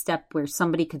baby step where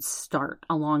somebody could start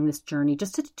along this journey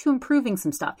just to improving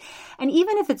some stuff? And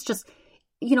even if it's just,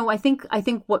 I think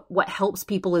what helps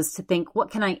people is to think,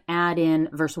 what can I add in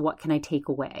versus what can I take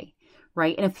away?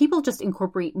 Right. And if people just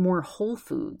incorporate more whole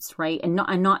foods, right, and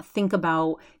not think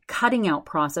about cutting out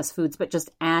processed foods, but just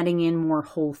adding in more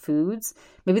whole foods,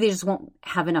 maybe they just won't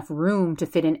have enough room to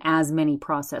fit in as many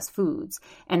processed foods.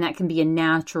 And that can be a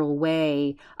natural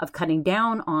way of cutting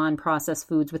down on processed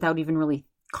foods without even really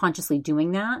consciously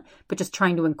doing that, but just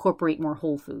trying to incorporate more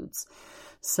whole foods.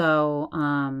 So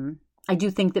I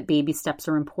do think that baby steps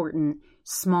are important.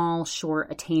 Small,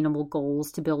 short, attainable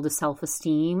goals to build a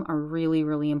self-esteem are really,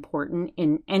 really important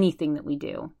in anything that we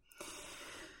do.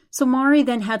 So Mari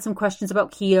then had some questions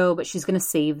about keto, but she's going to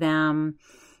save them.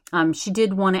 She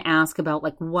did want to ask about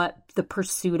like what the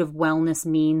pursuit of wellness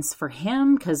means for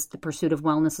him, because the pursuit of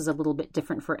wellness is a little bit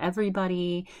different for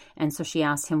everybody. And so she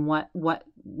asked him what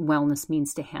wellness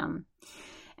means to him.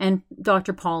 And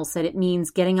Dr. Paul said it means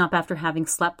getting up after having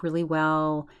slept really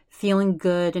well, feeling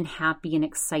good and happy and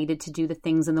excited to do the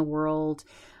things in the world,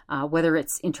 whether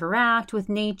it's interact with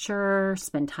nature,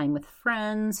 spend time with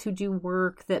friends who do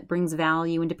work that brings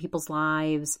value into people's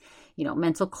lives,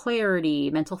 mental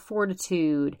clarity, mental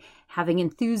fortitude, having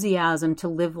enthusiasm to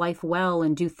live life well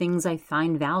and do things I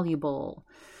find valuable.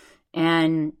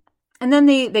 And then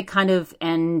they kind of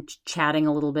end chatting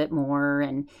a little bit more,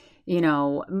 and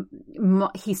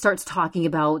he starts talking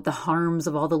about the harms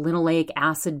of all the linoleic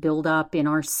acid buildup in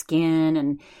our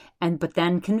skin But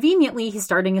then conveniently, he's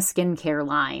starting a skincare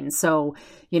line. So,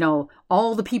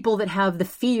 all the people that have the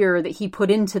fear that he put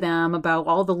into them about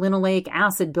all the linoleic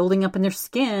acid building up in their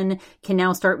skin can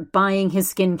now start buying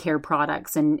his skincare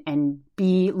products and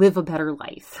live a better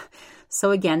life.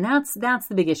 So again, that's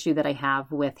the big issue that I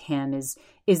have with him is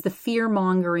the fear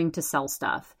mongering to sell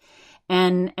stuff.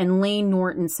 And Layne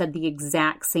Norton said the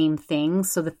exact same thing.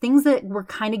 So the things that were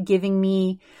kind of giving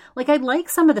me, like, I like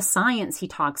some of the science he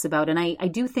talks about, and I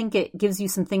do think it gives you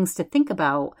some things to think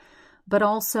about, but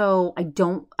also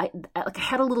I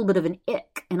had a little bit of an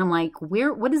ick, and I'm like,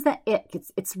 what is that ick?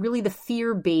 It's really the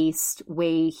fear-based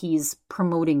way he's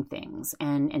promoting things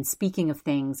and speaking of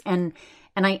things. And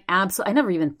I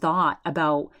never even thought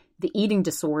about the eating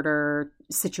disorder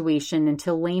situation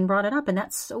until Layne brought it up. And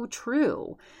that's so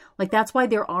true. Like, that's why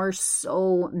there are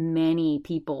so many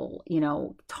people,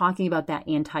 talking about that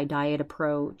anti-diet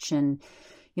approach and,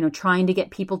 trying to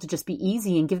get people to just be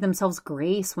easy and give themselves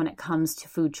grace when it comes to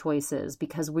food choices,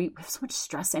 because we have so much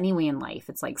stress anyway in life.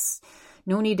 It's like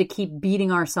no need to keep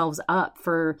beating ourselves up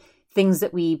for things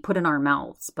that we put in our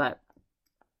mouths. But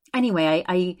anyway,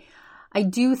 I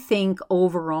do think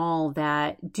overall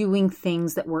that doing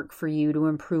things that work for you to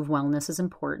improve wellness is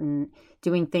important.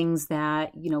 Doing things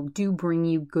that, do bring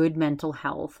you good mental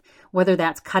health, whether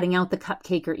that's cutting out the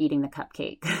cupcake or eating the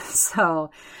cupcake. So,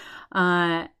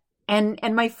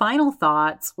 and my final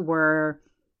thoughts were,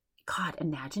 God,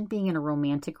 imagine being in a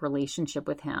romantic relationship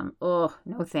with him. Oh,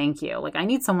 no, thank you. Like, I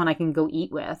need someone I can go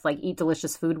eat with, like eat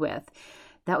delicious food with.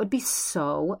 That would be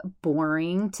so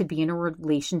boring to be in a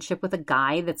relationship with a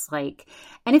guy that's like,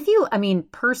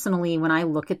 and personally, when I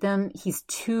look at them, he's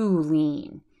too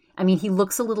lean. He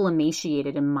looks a little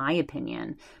emaciated in my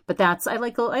opinion, but I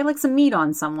like some meat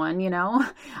on someone, now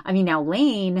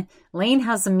Layne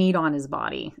has some meat on his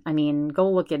body.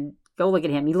 Go look at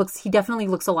him. He definitely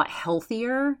looks a lot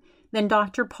healthier than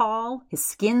Dr. Paul. His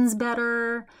skin's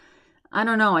better. I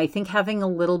don't know. I think having a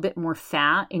little bit more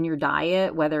fat in your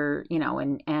diet, whether,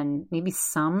 and maybe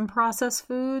some processed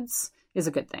foods is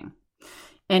a good thing.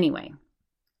 Anyway,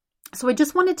 so I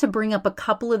just wanted to bring up a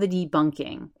couple of the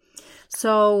debunking.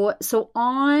 So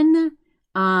on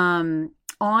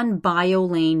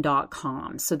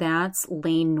biolayne.com. So that's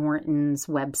Layne Norton's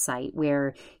website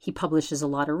where he publishes a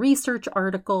lot of research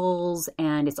articles,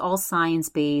 and it's all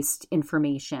science-based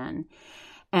information.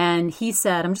 And he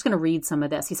said, I'm just going to read some of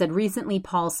this. He said, recently,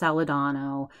 Paul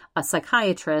Saladino, a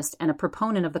psychiatrist and a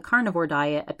proponent of the carnivore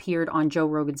diet, appeared on Joe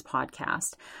Rogan's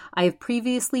podcast. I have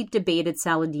previously debated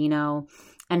Saladino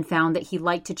and found that he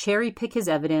liked to cherry pick his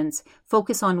evidence,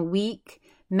 focus on weak,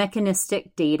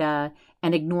 mechanistic data,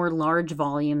 and ignore large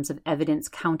volumes of evidence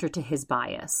counter to his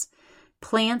bias.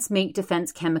 Plants make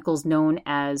defense chemicals known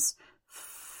as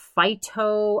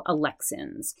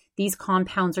phytoalexins. These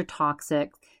compounds are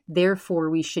toxic. Therefore,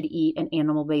 we should eat an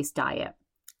animal-based diet.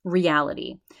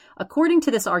 Reality. According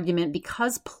to this argument,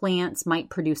 because plants might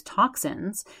produce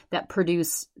toxins that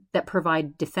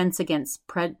provide defense against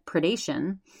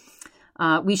predation,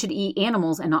 we should eat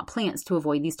animals and not plants to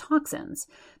avoid these toxins.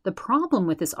 The problem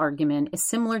with this argument is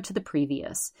similar to the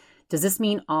previous. Does this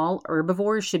mean all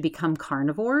herbivores should become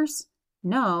carnivores?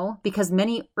 No, because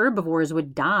many herbivores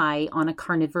would die on a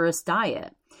carnivorous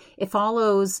diet. It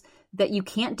follows that you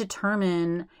can't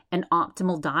determine an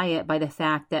optimal diet by the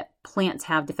fact that plants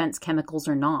have defense chemicals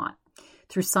or not.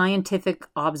 Through scientific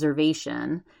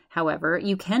observation, however,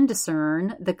 you can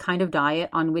discern the kind of diet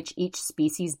on which each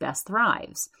species best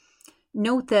thrives.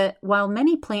 Note that while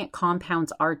many plant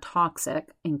compounds are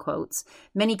toxic, in quotes,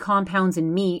 many compounds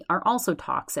in meat are also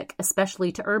toxic,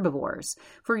 especially to herbivores.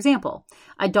 For example,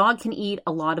 a dog can eat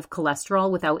a lot of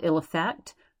cholesterol without ill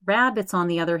effect. Rabbits, on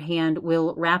the other hand,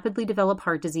 will rapidly develop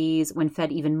heart disease when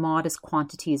fed even modest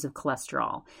quantities of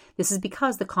cholesterol. This is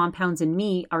because the compounds in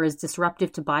meat are as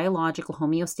disruptive to biological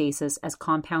homeostasis as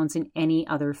compounds in any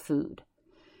other food.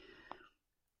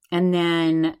 And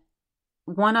then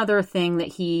one other thing that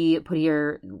he put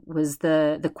here was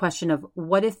the question of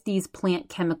what if these plant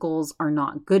chemicals are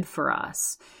not good for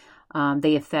us?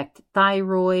 They affect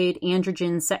thyroid,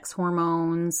 androgen, sex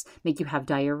hormones, make you have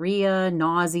diarrhea,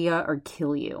 nausea, or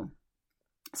kill you.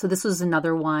 So this was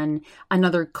another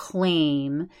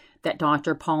claim that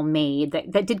Dr. Paul made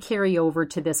that did carry over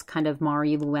to this kind of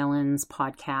Mari Llewellyn's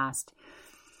podcast.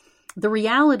 The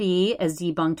reality, as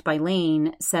debunked by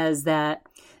Layne, says that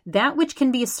which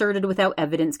can be asserted without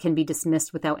evidence can be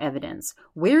dismissed without evidence.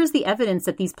 Where is the evidence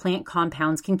that these plant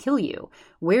compounds can kill you?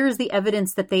 Where is the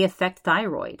evidence that they affect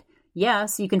thyroid?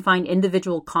 Yes, you can find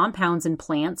individual compounds in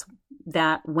plants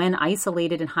that, when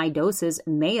isolated in high doses,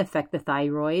 may affect the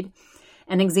thyroid.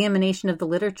 An examination of the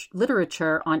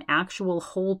literature on actual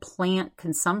whole plant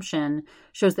consumption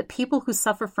shows that people who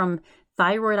suffer from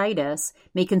thyroiditis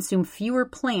may consume fewer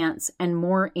plants and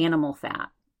more animal fat.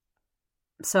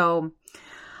 So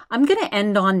I'm going to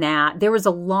end on that. There was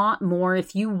a lot more.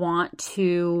 If you want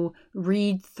to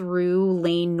read through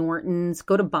Layne Norton's,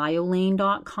 go to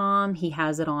biolayne.com. He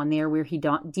has it on there where he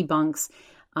debunks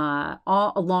a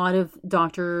lot of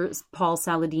Dr. Paul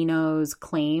Saladino's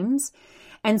claims.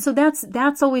 And so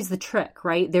that's always the trick,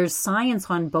 right? There's science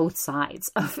on both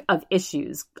sides of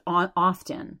issues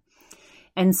often.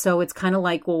 And so it's kind of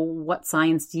like, well, what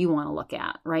science do you want to look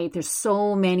at, right? There's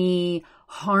so many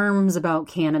harms about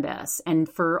cannabis. And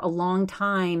for a long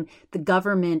time, the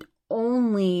government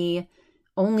only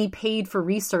paid for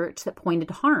research that pointed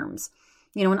to harms.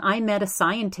 You know, and I met a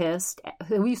scientist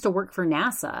who used to work for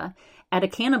NASA at a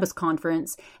cannabis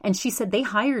conference, and she said they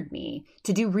hired me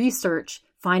to do research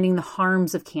finding the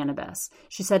harms of cannabis.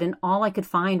 She said, and all I could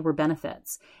find were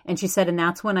benefits. And she said, and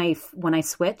that's when I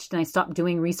switched and I stopped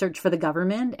doing research for the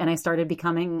government and I started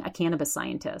becoming a cannabis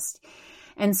scientist.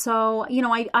 And so, you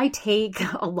know, I take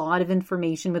a lot of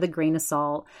information with a grain of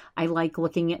salt. I like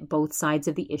looking at both sides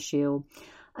of the issue.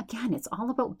 Again, it's all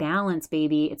about balance,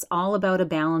 baby. It's all about a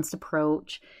balanced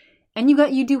approach. And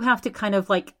you do have to kind of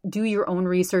like do your own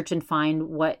research and find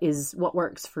what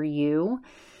works for you.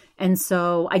 And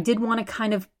so I did want to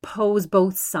kind of pose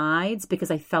both sides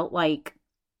because I felt like,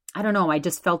 I don't know, I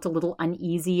just felt a little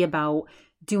uneasy about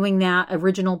doing that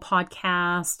original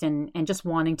podcast and just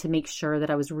wanting to make sure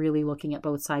that I was really looking at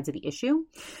both sides of the issue.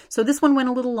 So this one went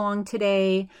a little long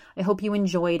today. I hope you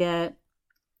enjoyed it.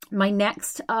 My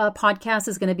next podcast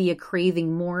is going to be a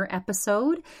Craving More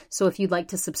episode. So if you'd like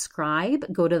to subscribe,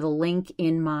 go to the link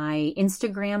in my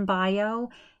Instagram bio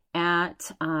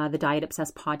at the Diet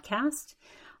Obsessed podcast.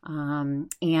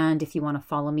 And if you want to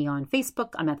follow me on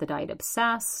Facebook, I'm at The Diet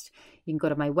Obsessed. You can go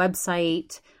to my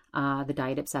website,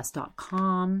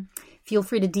 thedietobsessed.com. Feel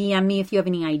free to DM me if you have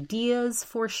any ideas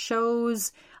for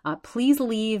shows. Please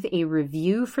leave a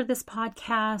review for this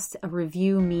podcast. A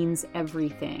review means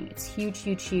everything. It's huge,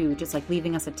 huge, huge. It's like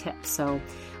leaving us a tip. So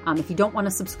if you don't want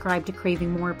to subscribe to Craving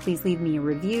More, please leave me a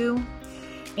review.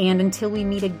 And until we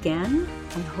meet again,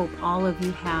 I hope all of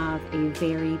you have a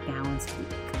very balanced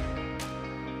week.